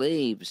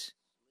slaves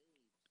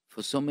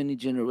for so many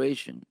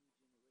generations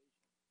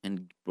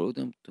and brought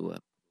them to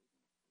a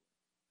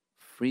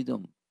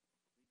freedom.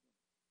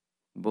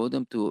 Brought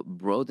them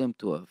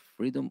to a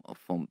freedom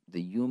from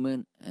the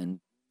human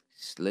and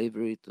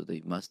slavery to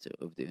the master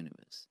of the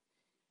universe.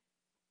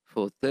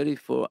 For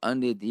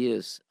 3,400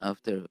 years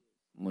after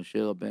Moshe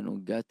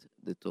Rabbeinu got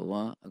the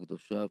Torah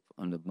Akdosha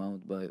on the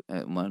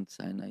Mount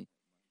Sinai,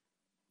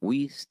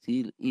 we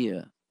still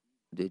hear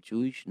the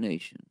Jewish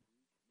nation,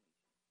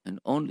 and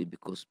only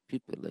because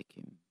people like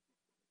him,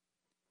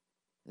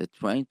 they're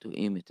trying to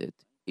imitate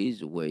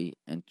his way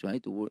and try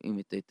to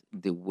imitate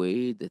the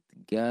way that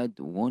God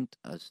wants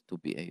us to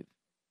behave.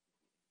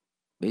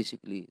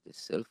 Basically, the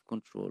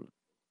self-control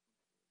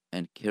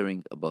and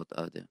caring about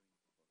others.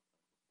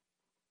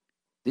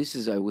 This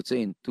is, I would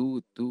say, in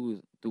two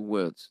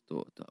words,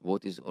 to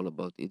what is all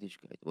about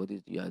Yiddishkeit. What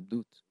is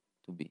Yahadut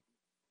to be?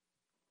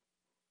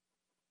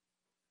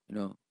 You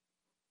know,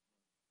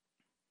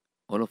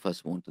 all of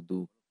us want to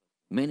do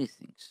many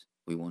things.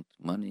 We want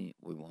money.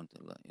 We want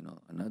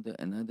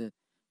another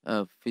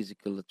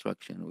physical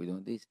attraction. We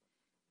want this,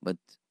 but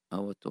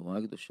our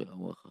Torah Kedusha,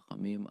 our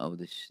Chachamim,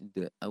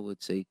 I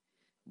would say,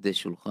 the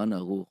Shulchan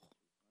Aruch,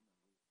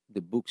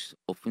 the books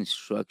of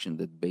instruction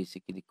that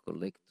basically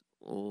collect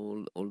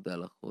all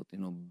the halachot.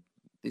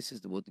 This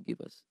is what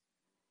give us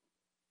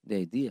the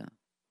idea,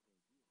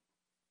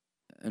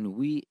 and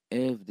we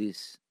have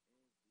this,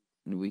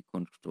 and we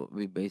control.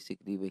 We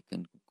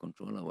can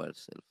control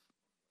ourselves.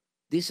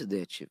 This is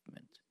the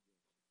achievement.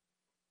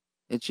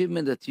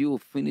 Achievement that you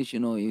finish.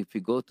 If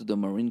you go to the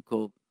Marine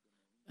Corps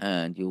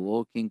and you're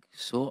working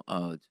so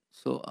hard,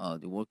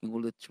 you're working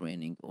all the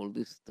training, all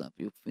this stuff.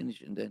 You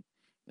finish, and then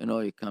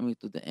you're coming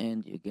to the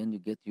end. Again, you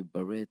get your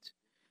beret,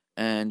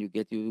 and you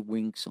get your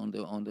wings on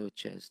the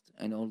chest,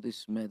 and all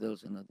these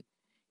medals and other.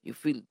 You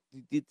feel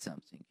you did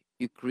something.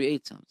 You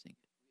create something.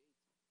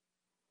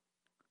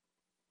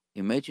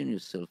 Imagine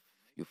yourself.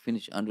 You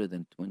finish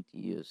 120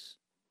 years,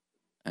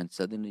 and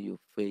suddenly you're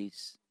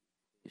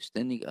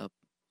standing up,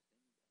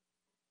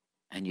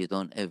 and you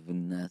don't have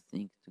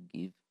nothing to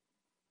give.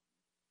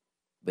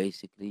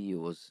 Basically,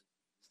 you was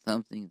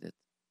something that,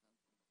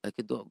 like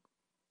a dog.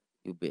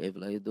 You behave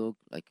like a dog,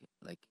 like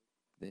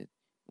that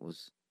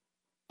was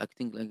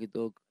acting like a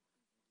dog.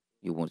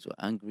 You weren't so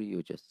angry.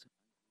 You just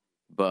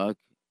bark.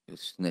 You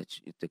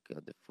snatch. You take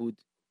out the food.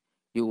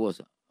 You was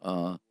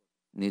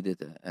needed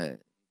to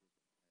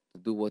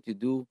do what you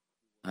do,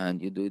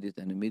 and you do it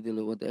in the middle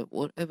of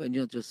whatever. And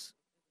you're just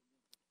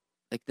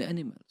like the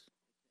animals.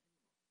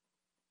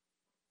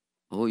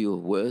 Oh, you're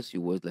worse.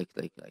 You was like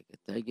a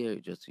tiger.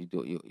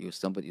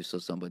 You saw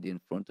somebody in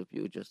front of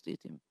you. Just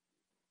eat him,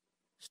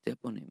 step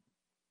on him,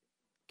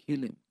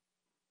 kill him.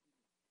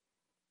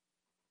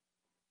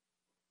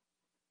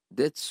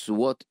 That's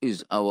what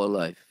is our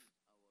life.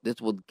 That's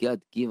what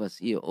God gave us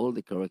here, all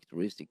the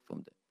characteristic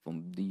from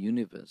the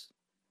universe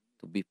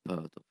to be part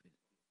of it.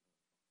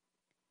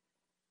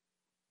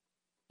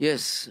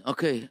 Yes,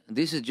 okay.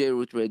 This is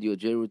JRoot Radio,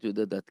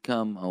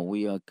 jrootradio.com.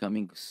 We are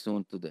coming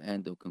soon to the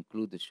end or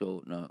conclude the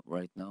show now,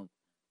 right now.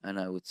 And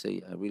I would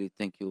say I really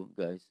thank you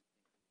guys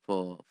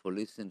for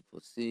listening, for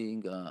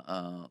seeing,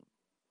 for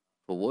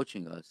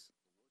watching us.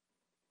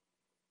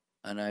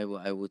 And I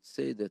would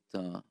say that,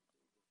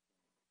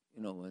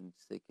 1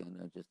 second,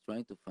 I'm just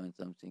trying to find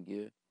something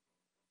here.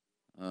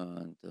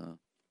 And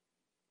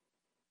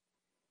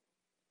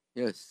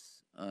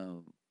yes,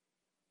 and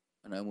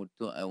I want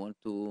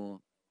to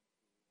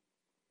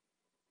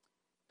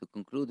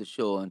conclude the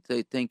show and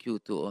say thank you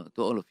to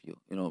all of you.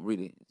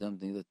 Really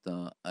something that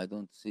I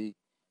don't see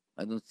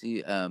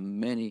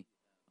many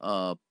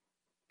uh,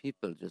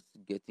 people just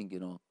getting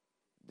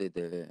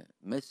the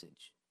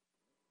message.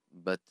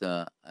 But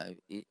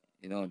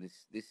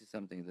this is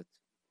something that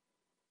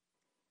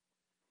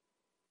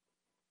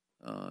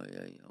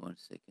yeah, 1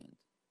 second.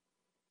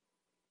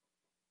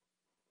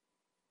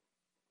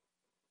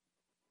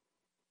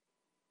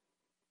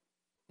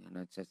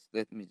 Just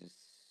let me just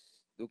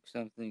look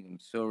something. I'm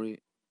sorry.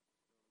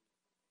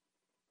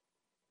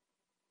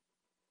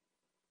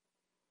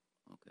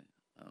 Okay.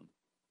 Um,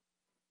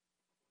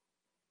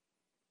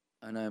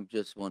 and I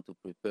just want to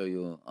prepare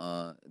you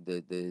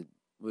the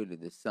really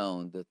the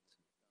sound that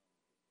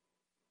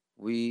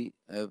we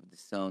have the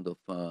sound of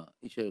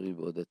Isha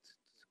Ribo that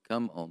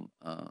come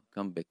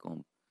back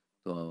home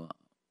to our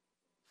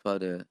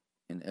Father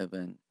in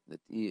heaven, that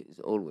He is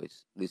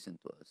always listen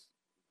to us.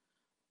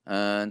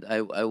 And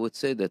I would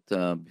say that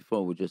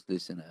before we just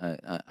listen,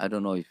 I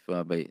don't know if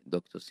Rabbi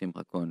Dr.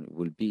 Simcha Cohen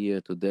will be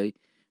here today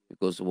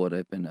because what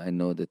happened, I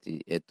know that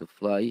he had to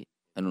fly.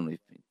 I don't know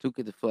if he took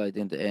the flight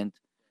in the end.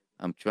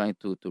 I'm trying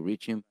to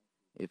reach him.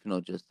 If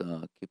not, just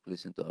keep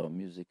listening to our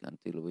music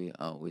until we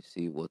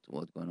see what's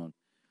going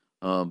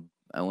on.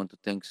 I want to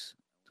thanks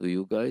to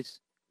you guys.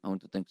 I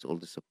want to thanks all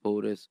the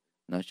supporters,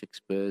 Nash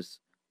Express,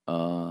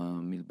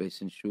 Mil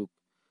Basin Shuk,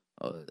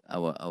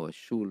 our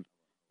shul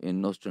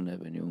in Nostrand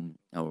Avenue,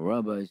 our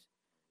rabbis,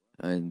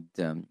 and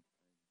um,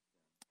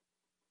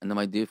 and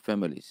my dear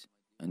families.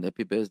 And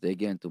happy birthday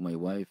again to my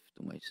wife,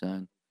 to my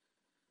son,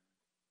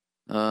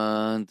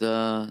 and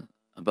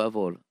above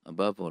all,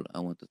 I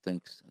want to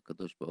thanks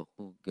Kadosh Baruch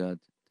Hu, God.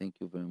 Thank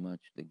you very much.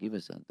 They give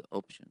us the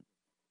option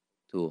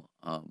to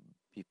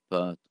be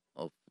part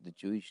of the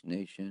Jewish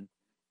nation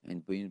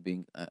and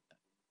being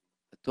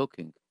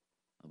talking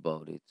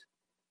about it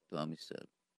to Am Yisrael.